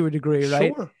Broforce to a degree,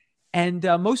 right? Sure. And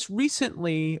most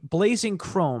recently, Blazing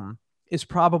Chrome is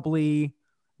probably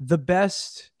the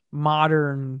best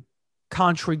modern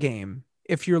Contra game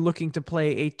if you're looking to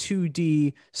play a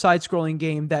 2D side-scrolling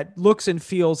game that looks and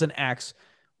feels and acts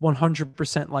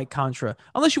 100% like Contra.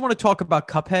 Unless you want to talk about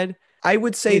Cuphead. I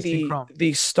would say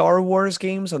the Star Wars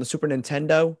games on the Super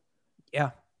Nintendo.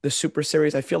 Yeah. The Super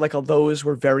Series, I feel like all those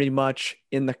were very much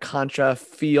in the Contra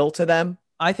feel to them.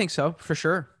 I think so, for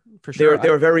sure. For sure.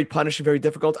 They were very punishing, very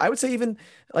difficult. I would say even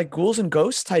like Ghouls and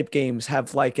Ghosts type games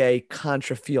have like a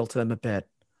Contra feel to them a bit.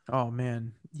 Oh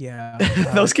man. Yeah.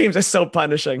 Those games are so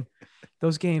punishing.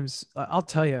 Those games, I'll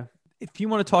tell you, if you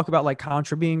want to talk about like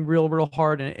Contra being real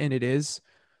hard, and it is,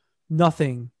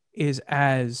 nothing is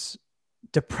as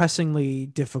depressingly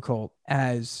difficult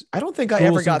as I don't think I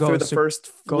ever got through the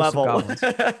first level.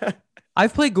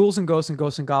 I've played Ghouls and Ghosts and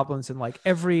Ghosts and Goblins in like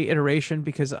every iteration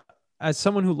because as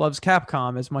someone who loves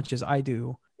Capcom as much as I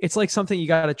do, it's like something you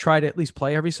got to try to at least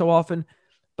play every so often.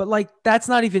 But like, that's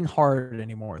not even hard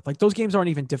anymore. Like those games aren't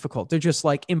even difficult. They're just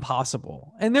like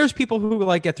impossible. And there's people who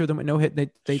like get through them with no hit.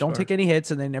 They don't take any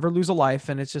hits and they never lose a life.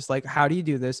 And it's just like, how do you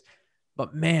do this?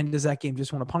 But man, does that game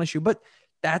just want to punish you? But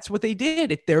that's what they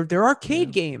did. They're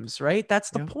arcade games, right? That's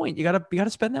the point. You gotta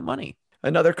spend that money.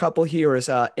 Another couple here is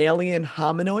Alien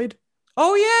Hominoid.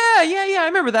 Oh yeah. I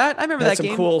remember that. I remember that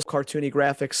game. Some cool cartoony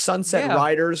graphics. Sunset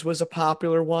Riders was a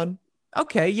popular one.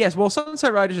 Okay, yes. Well,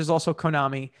 Sunset Riders is also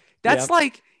Konami. That's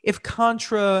like if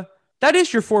Contra. That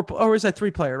is your 4, or is that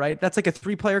 3-player, right? That's like a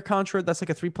 3-player Contra. That's like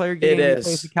a 3-player game. It is.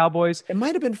 Plays the Cowboys. It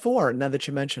might have been 4 now that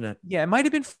you mention it. Yeah, it might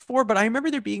have been 4, but I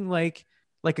remember there being like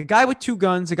a guy with 2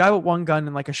 guns, a guy with 1 gun,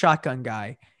 and like a shotgun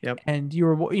guy. Yep. And you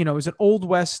were, it was an Old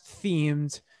West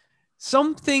themed,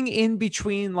 something in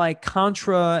between like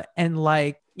Contra and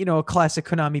like, a classic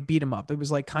Konami beat 'em up. It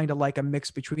was like kind of like a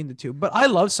mix between the two. But I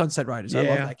love Sunset Riders. I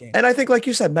love that game. And I think, like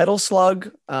you said, Metal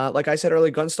Slug, like I said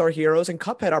earlier, Gunstar Heroes and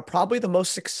Cuphead are probably the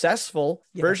most successful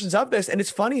versions of this. And it's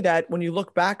funny that when you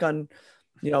look back on,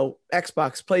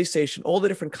 Xbox, PlayStation, all the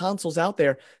different consoles out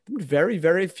there, very,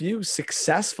 very few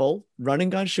successful running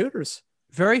gun shooters.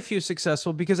 Very few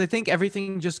successful because I think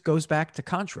everything just goes back to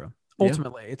Contra.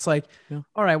 Ultimately, it's like,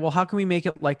 all right, well, how can we make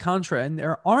it like Contra? And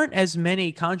there aren't as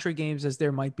many Contra games as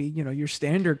there might be, your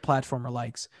standard platformer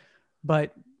likes.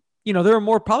 But, there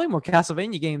are probably more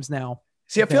Castlevania games now.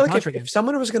 See, I feel like if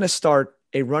someone was going to start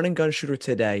a run and gun shooter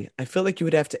today, I feel like you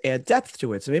would have to add depth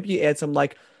to it. So maybe you add some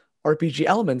like RPG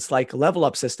elements, like level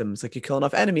up systems, like you kill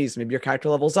enough enemies, maybe your character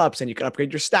levels up, and you can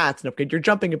upgrade your stats and upgrade your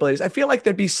jumping abilities. I feel like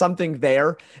there'd be something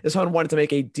there if someone wanted to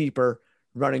make a deeper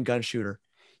run and gun shooter.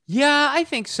 Yeah, I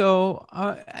think so.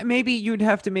 Maybe you'd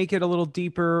have to make it a little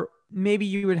deeper. Maybe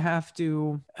you would have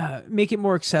to make it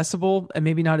more accessible and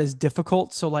maybe not as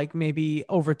difficult. So like maybe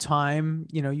over time,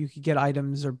 you could get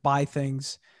items or buy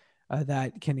things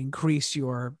that can increase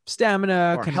your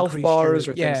stamina, or health bars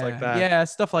or things like that. Yeah,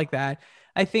 stuff like that.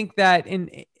 I think that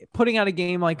in putting out a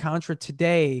game like Contra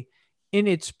today in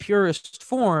its purest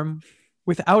form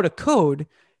without a code,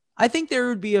 I think there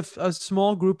would be a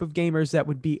small group of gamers that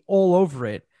would be all over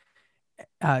it.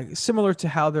 Similar to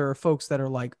how there are folks that are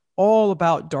like all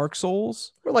about Dark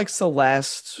Souls or like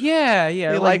Celeste. Yeah.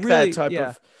 They like really, that type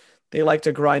of. They like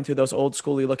to grind through those old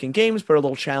schooly looking games, but a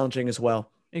little challenging as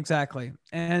well. Exactly,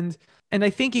 and I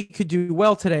think it could do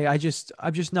well today. I'm just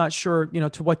not sure,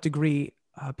 to what degree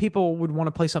people would want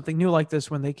to play something new like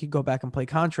this when they could go back and play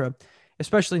Contra,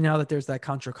 especially now that there's that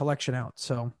Contra collection out.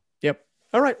 So. Yep.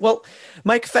 All right. Well,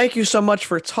 Mike, thank you so much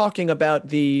for talking about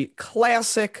the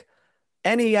classic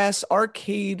NES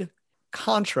arcade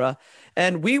Contra,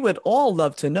 and we would all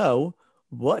love to know,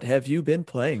 what have you been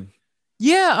playing?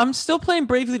 Yeah, I'm still playing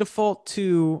Bravely Default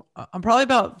 2. I'm probably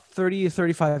about 30 to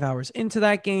 35 hours into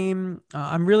that game.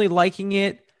 I'm really liking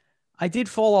it. I did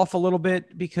fall off a little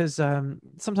bit because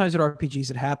sometimes with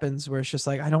RPGs it happens where it's just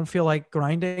like I don't feel like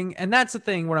grinding, and that's the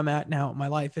thing where I'm at now in my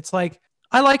life. It's like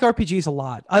I like RPGs a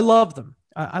lot. I love them.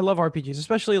 I love RPGs,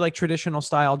 especially like traditional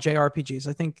style JRPGs.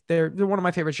 I think they're one of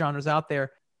my favorite genres out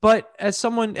there. But as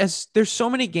there's so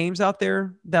many games out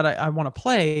there that I want to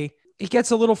play, it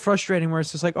gets a little frustrating where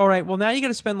it's just like, all right, well, now you got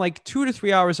to spend like 2 to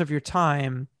 3 hours of your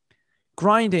time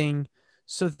grinding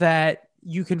so that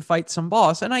you can fight some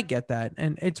boss. And I get that.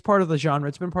 And it's part of the genre.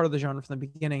 It's been part of the genre from the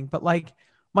beginning. But like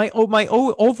my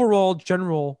overall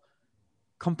general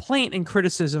complaint and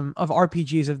criticism of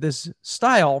RPGs of this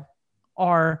style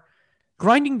are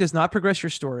grinding does not progress your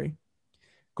story.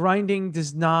 Grinding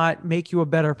does not make you a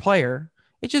better player.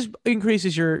 It just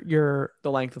increases your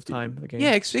The length of time of the game.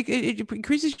 yeah, it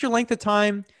increases your length of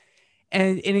time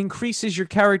and it increases your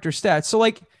character stats. So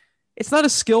like it's not a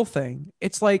skill thing.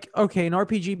 It's like, okay, an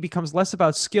RPG becomes less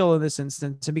about skill in this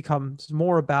instance and becomes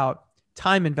more about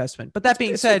time investment. But that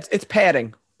being said, It's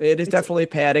padding. It is it's definitely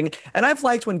padding. And I've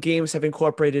liked when games have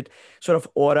incorporated sort of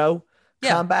auto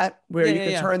yeah. combat where Yeah, you yeah,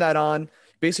 can yeah. turn that on.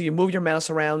 Basically, you move your mouse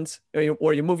around or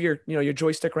you move your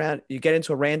joystick around. You get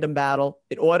into a random battle.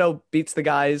 It auto beats the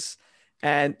guys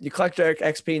and you collect your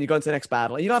XP and you go into the next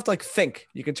battle. You don't have to like think.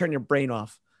 You can turn your brain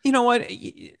off. You know what?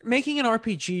 Making an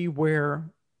RPG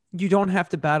where you don't have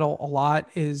to battle a lot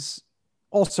is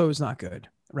not good,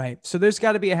 right? So there's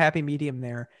got to be a happy medium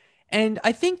there. And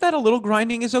I think that a little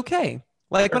grinding is okay.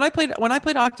 Like Sure. when I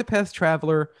played Octopath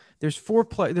Traveler, there's four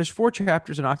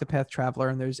chapters in Octopath Traveler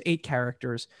and there's 8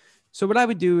 characters. So what I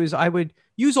would do is I would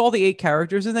use all the 8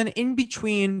 characters and then in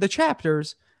between the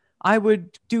chapters, I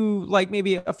would do like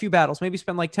maybe a few battles, maybe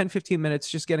spend like 10, 15 minutes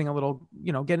just getting a little,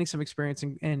 getting some experience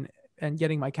and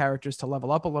getting my characters to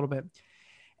level up a little bit.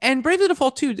 And Bravely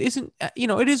Default 2 isn't,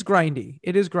 it is grindy.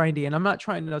 It is grindy. And I'm not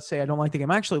trying to say I don't like the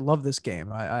game. I actually love this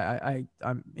game.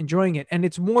 I'm enjoying it. And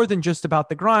it's more than just about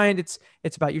the grind. It's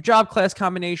about your job class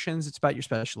combinations. It's about your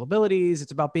special abilities.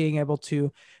 It's about being able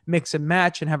to mix and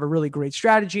match and have a really great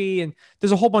strategy. And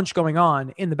there's a whole bunch going on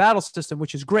in the battle system,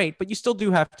 which is great, but you still do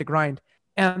have to grind.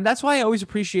 And that's why I always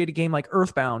appreciate a game like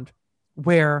Earthbound,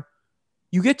 where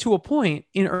you get to a point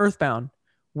in Earthbound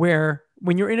where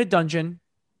when you're in a dungeon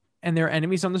and there are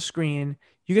enemies on the screen,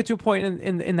 you get to a point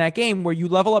in that game where you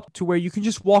level up to where you can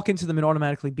just walk into them and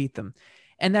automatically beat them.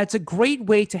 And that's a great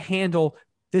way to handle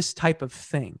this type of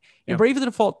thing. In Bravely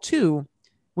Default 2,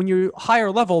 when you're higher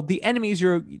level, the enemies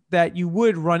that you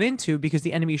would run into, because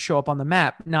the enemies show up on the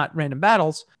map, not random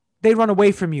battles, they run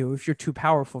away from you if you're too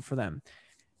powerful for them.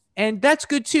 And that's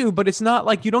good too, but it's not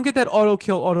like you don't get that auto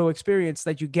kill, auto experience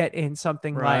that you get in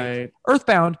something like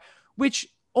Earthbound, which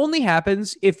only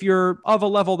happens if you're of a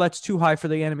level that's too high for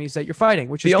the enemies that you're fighting,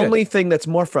 which is The good. only thing that's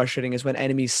more frustrating is when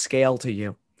enemies scale to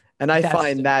you. And I That's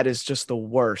find that is just the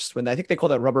worst. When I think they call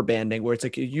that rubber banding, where it's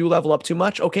like you level up too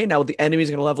much. Okay, now the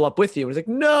enemy's going to level up with you. And it's like,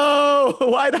 no,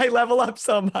 why did I level up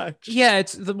so much? Yeah,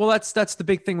 that's the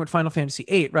big thing with Final Fantasy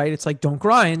VIII, right? It's like don't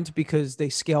grind because they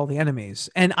scale the enemies,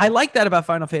 and I like that about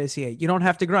Final Fantasy VIII. You don't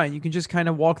have to grind; you can just kind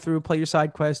of walk through, play your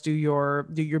side quest, do your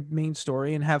main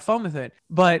story, and have fun with it.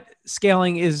 But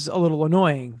scaling is a little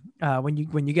annoying when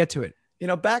you get to it.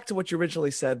 Back to what you originally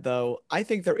said, though, I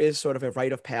think there is sort of a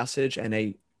rite of passage and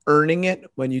a earning it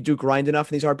when you do grind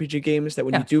enough in these RPG games that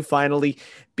when you Yeah, do finally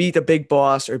beat a big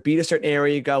boss or beat a certain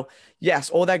area, you go,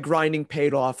 yes, all that grinding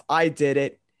paid off. I did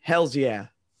it. Hell's yeah.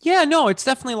 yeah, no, it's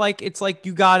definitely like it's like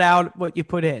you got out what you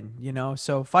put in.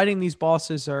 So fighting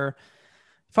bosses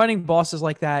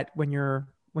like that when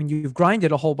you've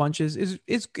grinded a whole bunch is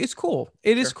cool.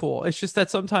 It is Sure. cool. It's just that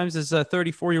sometimes as a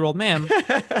 34-year-old man,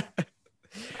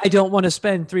 I don't want to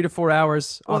spend 3 to 4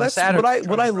 hours Well, on a that's Saturday.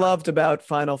 what I loved about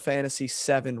Final Fantasy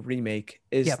VII Remake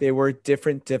is Yep. there were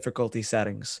different difficulty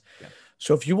settings. Yep.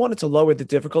 So if you wanted to lower the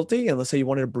difficulty, and let's say you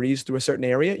wanted to breeze through a certain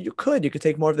area, you could. You could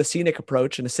take more of the scenic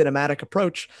approach and a cinematic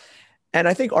approach. And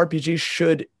I think RPGs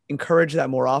should encourage that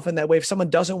more often. That way, if someone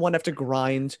doesn't want to have to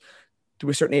grind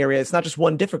through a certain area, it's not just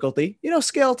one difficulty,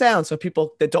 scale it down. So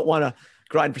people that don't want to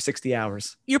grind for 60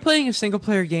 hours. You're playing a single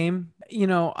player game,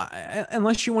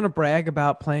 unless you want to brag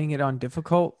about playing it on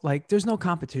difficult, like there's no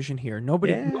competition here.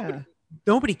 Nobody, nobody, Yeah.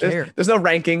 nobody cares. There's no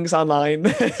rankings online.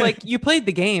 It's like you played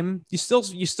the game, you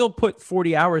still put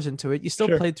 40 hours into it. You still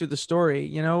Sure. played through the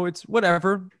story, it's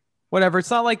whatever. Whatever. It's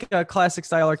not like a classic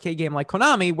style arcade game like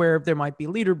Konami where there might be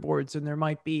leaderboards and there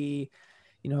might be,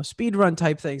 speed run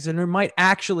type things, and there might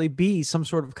actually be some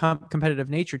sort of competitive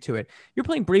nature to it. You're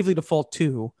playing Bravely Default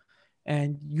 2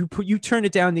 and you turn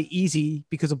it down to easy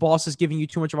because a boss is giving you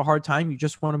too much of a hard time. You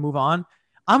just want to move on.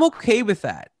 I'm okay with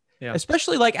that. Yeah.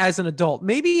 Especially like as an adult.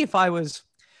 Maybe if I was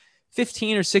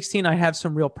 15 or 16, I have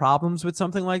some real problems with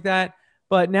something like that.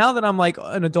 But now that I'm like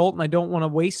an adult and I don't want to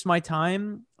waste my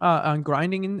time on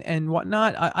grinding and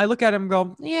whatnot, I look at it and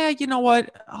go, yeah, you know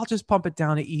what? I'll just bump it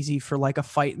down to easy for like a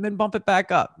fight and then bump it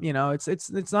back up. You know,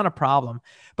 it's not a problem.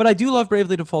 But I do love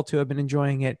Bravely Default 2. I've been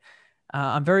enjoying it.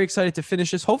 I'm very excited to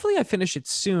finish this. Hopefully, I finish it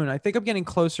soon. I think I'm getting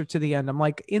closer to the end. I'm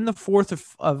like in the fourth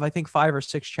of I think 5 or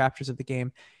 6 chapters of the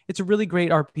game. It's a really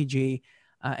great RPG.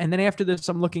 And then after this,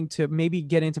 I'm looking to maybe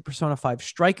get into Persona 5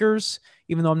 Strikers,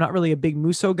 even though I'm not really a big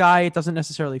Muso guy. It doesn't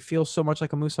necessarily feel so much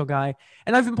like a Muso guy.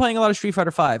 And I've been playing a lot of Street Fighter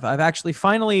 5. I've actually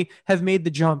finally have made the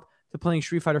jump to playing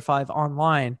Street Fighter 5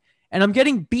 online. And I'm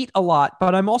getting beat a lot,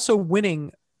 but I'm also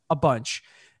winning a bunch.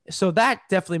 So that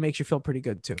definitely makes you feel pretty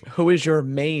good too. Who is your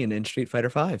main in Street Fighter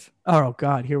 5? Oh,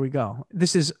 God, here we go.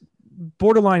 This is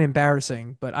borderline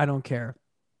embarrassing, but I don't care.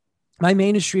 My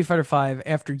main is Street Fighter 5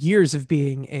 after years of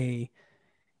being a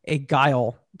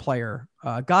Guile player.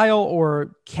 Guile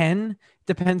or Ken,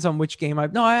 depends on which game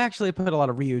I actually put a lot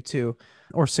of Ryu too,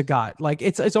 or Sagat. Like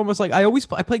it's almost like I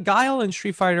play Guile and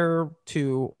Street Fighter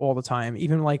 2 all the time.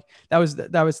 Even like that was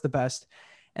the best.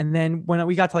 And then when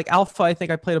we got to like Alpha, I think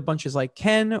I played a bunch as like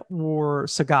Ken or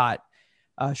Sagat.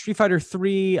 Street Fighter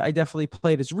 3, I definitely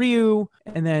played as Ryu,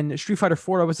 and then Street Fighter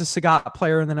 4, I was a Sagat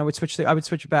player, and then I would switch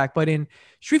it back. But in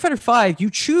Street Fighter 5,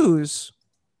 you choose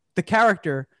the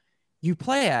character you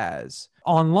play as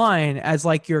online as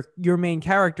like your main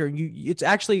character. It's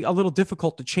actually a little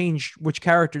difficult to change which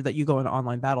character that you go into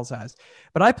online battles as.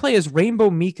 But I play as Rainbow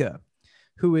Mika,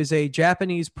 who is a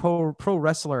Japanese pro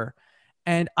wrestler.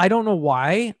 And I don't know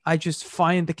why. I just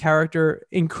find the character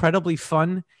incredibly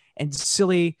fun and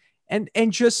silly and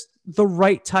just the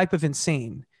right type of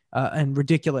insane and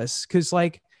ridiculous. Because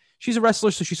like she's a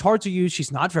wrestler, so she's hard to use.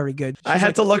 She's not very good. I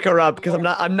had to look her up because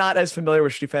I'm not as familiar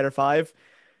with Street Fighter 5.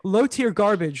 Low tier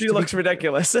garbage. She looks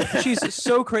ridiculous. She's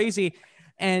so crazy,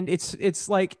 and it's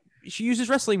like she uses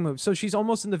wrestling moves, so she's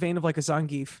almost in the vein of like a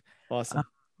Zangief. Awesome.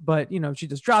 But you know, she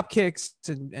does drop kicks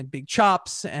and big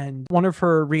chops, and one of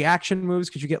her reaction moves,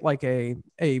 because you get like a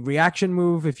reaction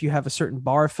move if you have a certain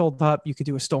bar filled up, you could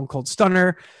do a Stone Cold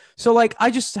Stunner. So like I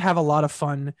just have a lot of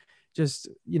fun just,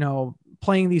 you know,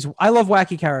 playing these. I love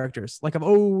wacky characters. Like I've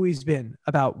always been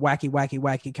about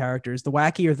wacky characters. The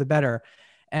wackier the better.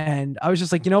 And I was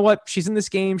just like, you know what? She's in this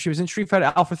game. She was in Street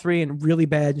Fighter Alpha 3 and really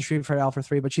bad in Street Fighter Alpha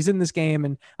 3, but she's in this game.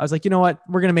 And I was like, you know what?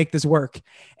 We're going to make this work.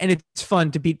 And it's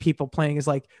fun to beat people playing as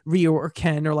like Ryu or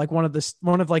Ken or like one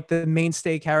of like the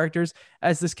mainstay characters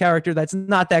as this character that's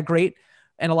not that great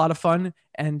and a lot of fun.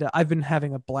 And I've been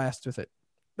having a blast with it.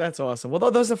 That's awesome.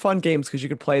 Well, those are fun games because you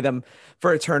could play them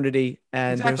for eternity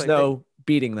and There's no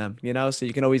beating them, you know, so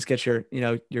you can always get your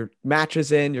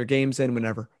matches in, your games in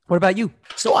whenever. What about you?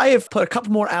 So I have put a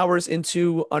couple more hours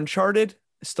into Uncharted,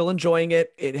 still enjoying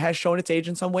it. It has shown its age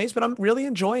in some ways, but I'm really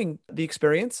enjoying the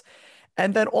experience.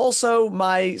 And then also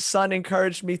my son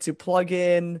encouraged me to plug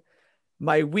in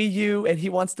my Wii U, and he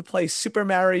wants to play Super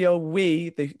Mario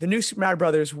Wii, the new Super Mario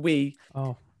Brothers Wii.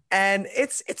 Oh. And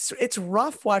it's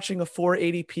rough watching a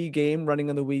 480p game running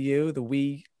on the Wii U. The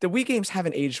Wii games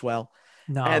haven't aged well.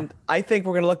 No. And I think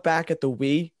we're going to look back at the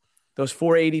Wii, those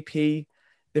 480p.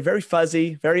 They're very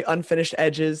fuzzy, very unfinished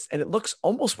edges, and it looks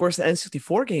almost worse than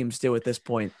N64 games do at this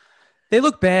point. They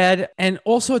look bad. And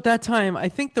also at that time, I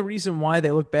think the reason why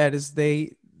they look bad is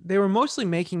they were mostly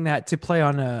making that to play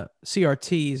on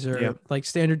CRTs or like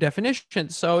standard definition.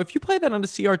 So if you play that on a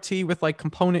CRT with like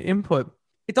component input,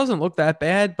 it doesn't look that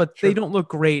bad, but they don't look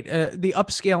great. The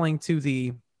upscaling to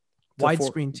the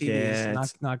widescreen TV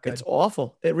is not good. It's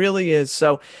awful. It really is.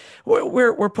 So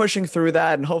we're pushing through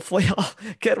that, and hopefully I'll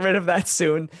get rid of that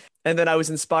soon. And then I was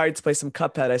inspired to play some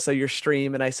Cuphead. I saw your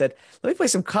stream and I said, let me play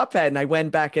some Cuphead. And I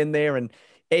went back in there and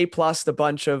A+ a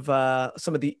bunch of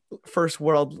some of the first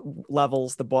world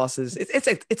levels, the bosses.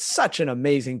 It's such an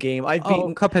amazing game.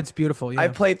 Cuphead's beautiful. Yeah.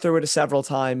 I've played through it several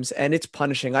times, and it's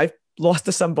punishing. I've lost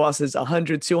to some bosses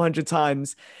 100, 200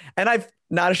 times, and I'm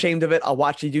not ashamed of it. I'll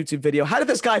watch a YouTube video. How did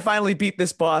this guy finally beat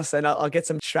this boss? And I'll get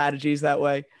some strategies that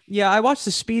way. Yeah, I watched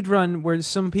the speed run where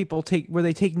some people take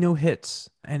no hits,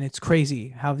 and it's crazy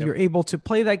how you're able to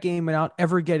play that game without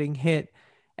ever getting hit.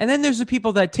 And then there's the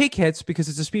people that take hits because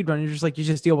it's a speed run. You're just like, you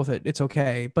just deal with it. It's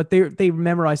okay. But they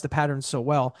memorize the patterns so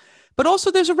well. But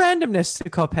also there's a randomness to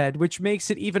Cuphead, which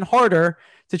makes it even harder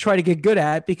to try to get good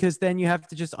at, because then you have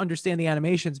to just understand the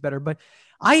animations better. But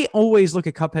I always look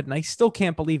at Cuphead and I still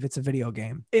can't believe it's a video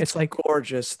game. It's like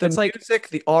gorgeous. The music,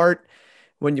 the art,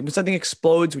 when something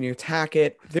explodes, when you attack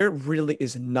it, there really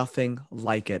is nothing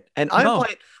like it. And No.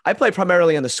 I play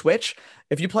primarily on the Switch.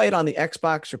 If you play it on the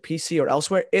Xbox or PC or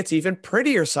elsewhere, it's even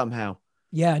prettier somehow.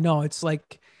 Yeah, no, it's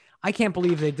like I can't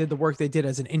believe they did the work they did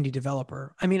as an indie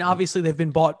developer. I mean, obviously they've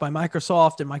been bought by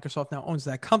Microsoft and Microsoft now owns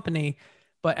that company,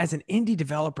 but as an indie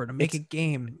developer to make a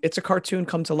game, It's a cartoon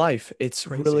come to life. It's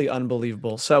crazy. really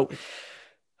unbelievable. So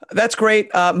that's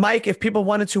great. Mike, if people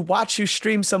wanted to watch you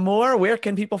stream some more, where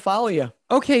can people follow you?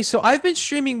 Okay, so I've been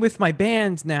streaming with my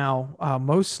band now,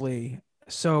 mostly.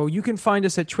 So you can find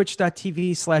us at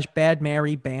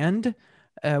twitch.tv/badmaryband.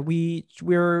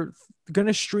 We're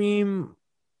gonna stream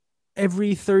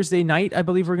every Thursday night. I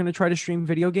believe we're gonna try to stream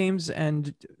video games,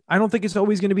 and I don't think it's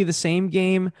always gonna be the same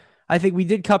game. I think we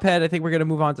did Cuphead. I think we're gonna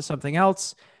move on to something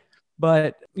else.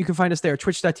 But you can find us there,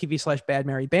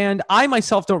 twitch.tv/badmaryband. I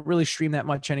myself don't really stream that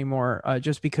much anymore,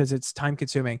 just because it's time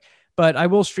consuming. But I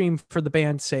will stream for the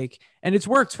band's sake, and it's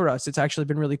worked for us. It's actually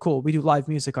been really cool. We do live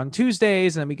music on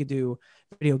Tuesdays, and then we could do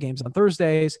video games on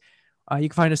Thursdays. You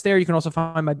can find us there. You can also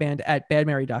find my band at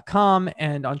badmary.com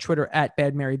and on Twitter at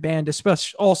badmaryband,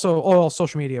 especially also all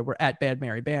social media. We're at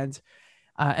badmaryband.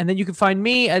 And then you can find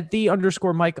me at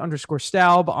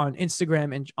 _Mike_Staub on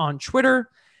Instagram and on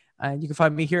Twitter. And you can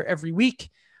find me here every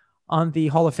week on the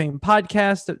Hall of Fame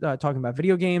podcast, talking about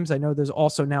video games. I know there's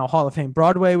also now Hall of Fame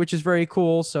Broadway, which is very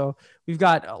cool. So we've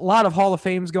got a lot of Hall of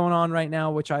Fames going on right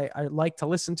now, which I like to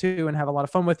listen to and have a lot of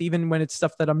fun with, even when it's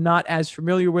stuff that I'm not as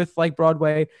familiar with, like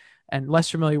Broadway, and less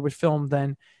familiar with film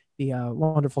than the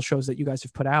wonderful shows that you guys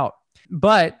have put out.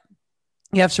 But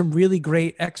you have some really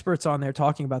great experts on there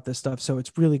talking about this stuff. So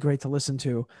it's really great to listen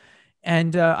to.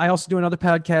 And I also do another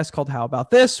podcast called How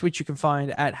About This, which you can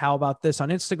find at How About This on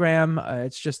Instagram.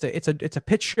 It's just it's a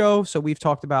pitch show. So we've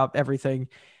talked about everything,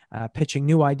 pitching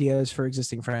new ideas for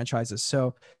existing franchises.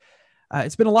 So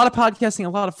it's been a lot of podcasting, a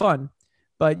lot of fun,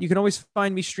 but you can always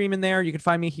find me streaming there. You can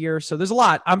find me here. So there's a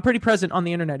lot. I'm pretty present on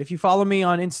the internet. If you follow me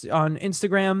on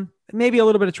Instagram, maybe a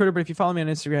little bit of Twitter, but if you follow me on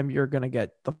Instagram, you're going to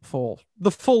get the full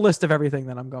list of everything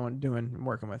that I'm doing and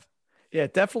working with. Yeah,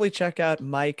 definitely check out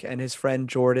Mike and his friend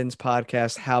Jordan's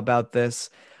podcast. How About This?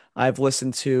 I've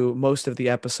listened to most of the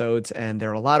episodes and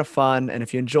they're a lot of fun. And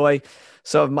if you enjoy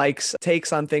some of Mike's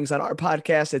takes on things on our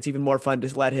podcast, it's even more fun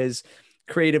to let his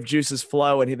creative juices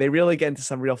flow. And they really get into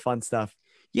some real fun stuff.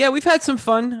 Yeah, we've had some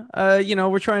fun.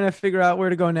 We're trying to figure out where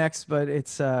to go next, but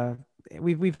it's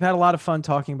we've had a lot of fun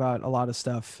talking about a lot of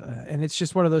stuff, and it's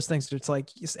just one of those things that it's like,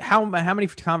 how many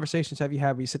conversations have you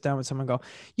had where you sit down with someone and go,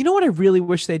 you know what I really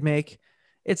wish they'd make?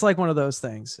 It's like one of those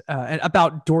things, and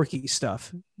about dorky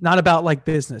stuff, not about like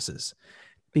businesses,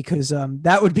 because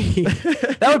that would be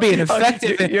an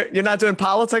effective. You're not doing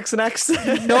politics next.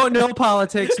 No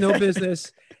politics, no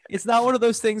business. It's not one of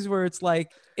those things where it's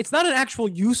like, it's not an actual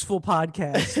useful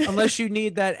podcast unless you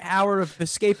need that hour of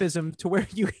escapism to where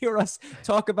you hear us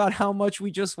talk about how much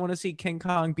we just want to see King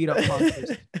Kong beat up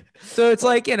monsters. So it's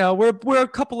like, we're a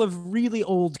couple of really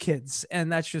old kids, and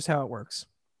that's just how it works.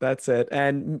 That's it.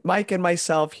 And Mike and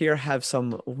myself here have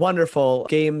some wonderful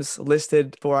games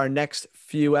listed for our next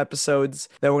few episodes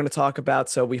that we're going to talk about.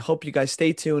 So we hope you guys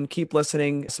stay tuned, keep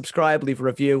listening, subscribe, leave a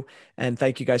review, and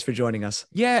thank you guys for joining us.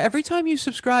 Yeah, every time you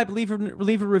subscribe, leave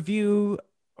a review,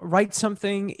 write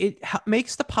something, it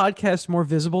makes the podcast more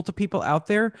visible to people out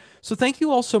there. So thank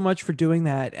you all so much for doing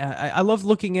that. I love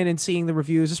looking in and seeing the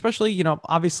reviews, especially,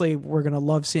 obviously we're going to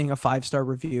love seeing a 5-star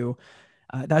review.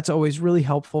 That's always really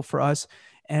helpful for us.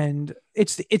 And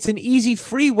it's an easy,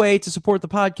 free way to support the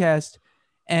podcast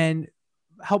and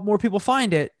help more people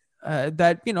find it.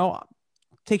 That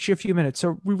takes you a few minutes,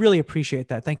 so we really appreciate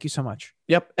that. Thank you so much.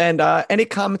 Yep. And any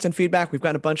comments and feedback, we've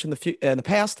gotten a bunch in the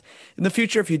past. In the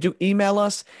future, if you do email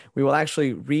us, we will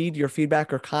actually read your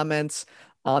feedback or comments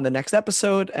on the next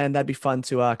episode, and that'd be fun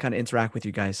to kind of interact with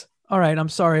you guys. All right. I'm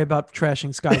sorry about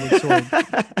trashing Skyward Sword.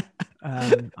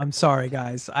 I'm sorry,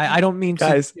 guys. I don't mean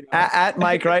guys to, at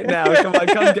Mike right now. Come on,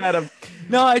 come get him.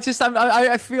 No, I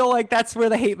feel like that's where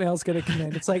the hate mail is going to come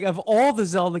in. It's like, of all the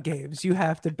Zelda games you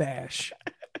have to bash,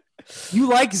 you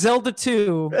like Zelda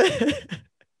 2.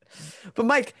 But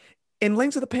Mike, in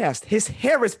Link to the Past, his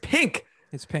hair is pink.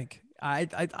 It's pink.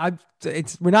 We're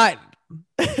not.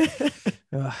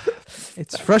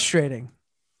 It's frustrating,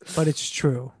 but it's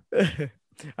true. All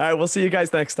right, we'll see you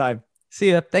guys next time.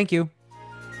 See ya. Thank you.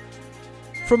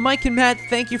 From Mike and Matt,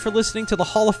 thank you for listening to the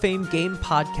Hall of Fame Game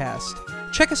Podcast.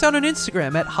 Check us out on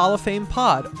Instagram at Hall of Fame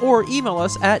Pod or email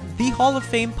us at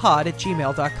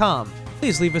thehalloffamepod@gmail.com.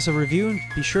 Please leave us a review and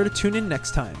be sure to tune in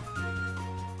next time.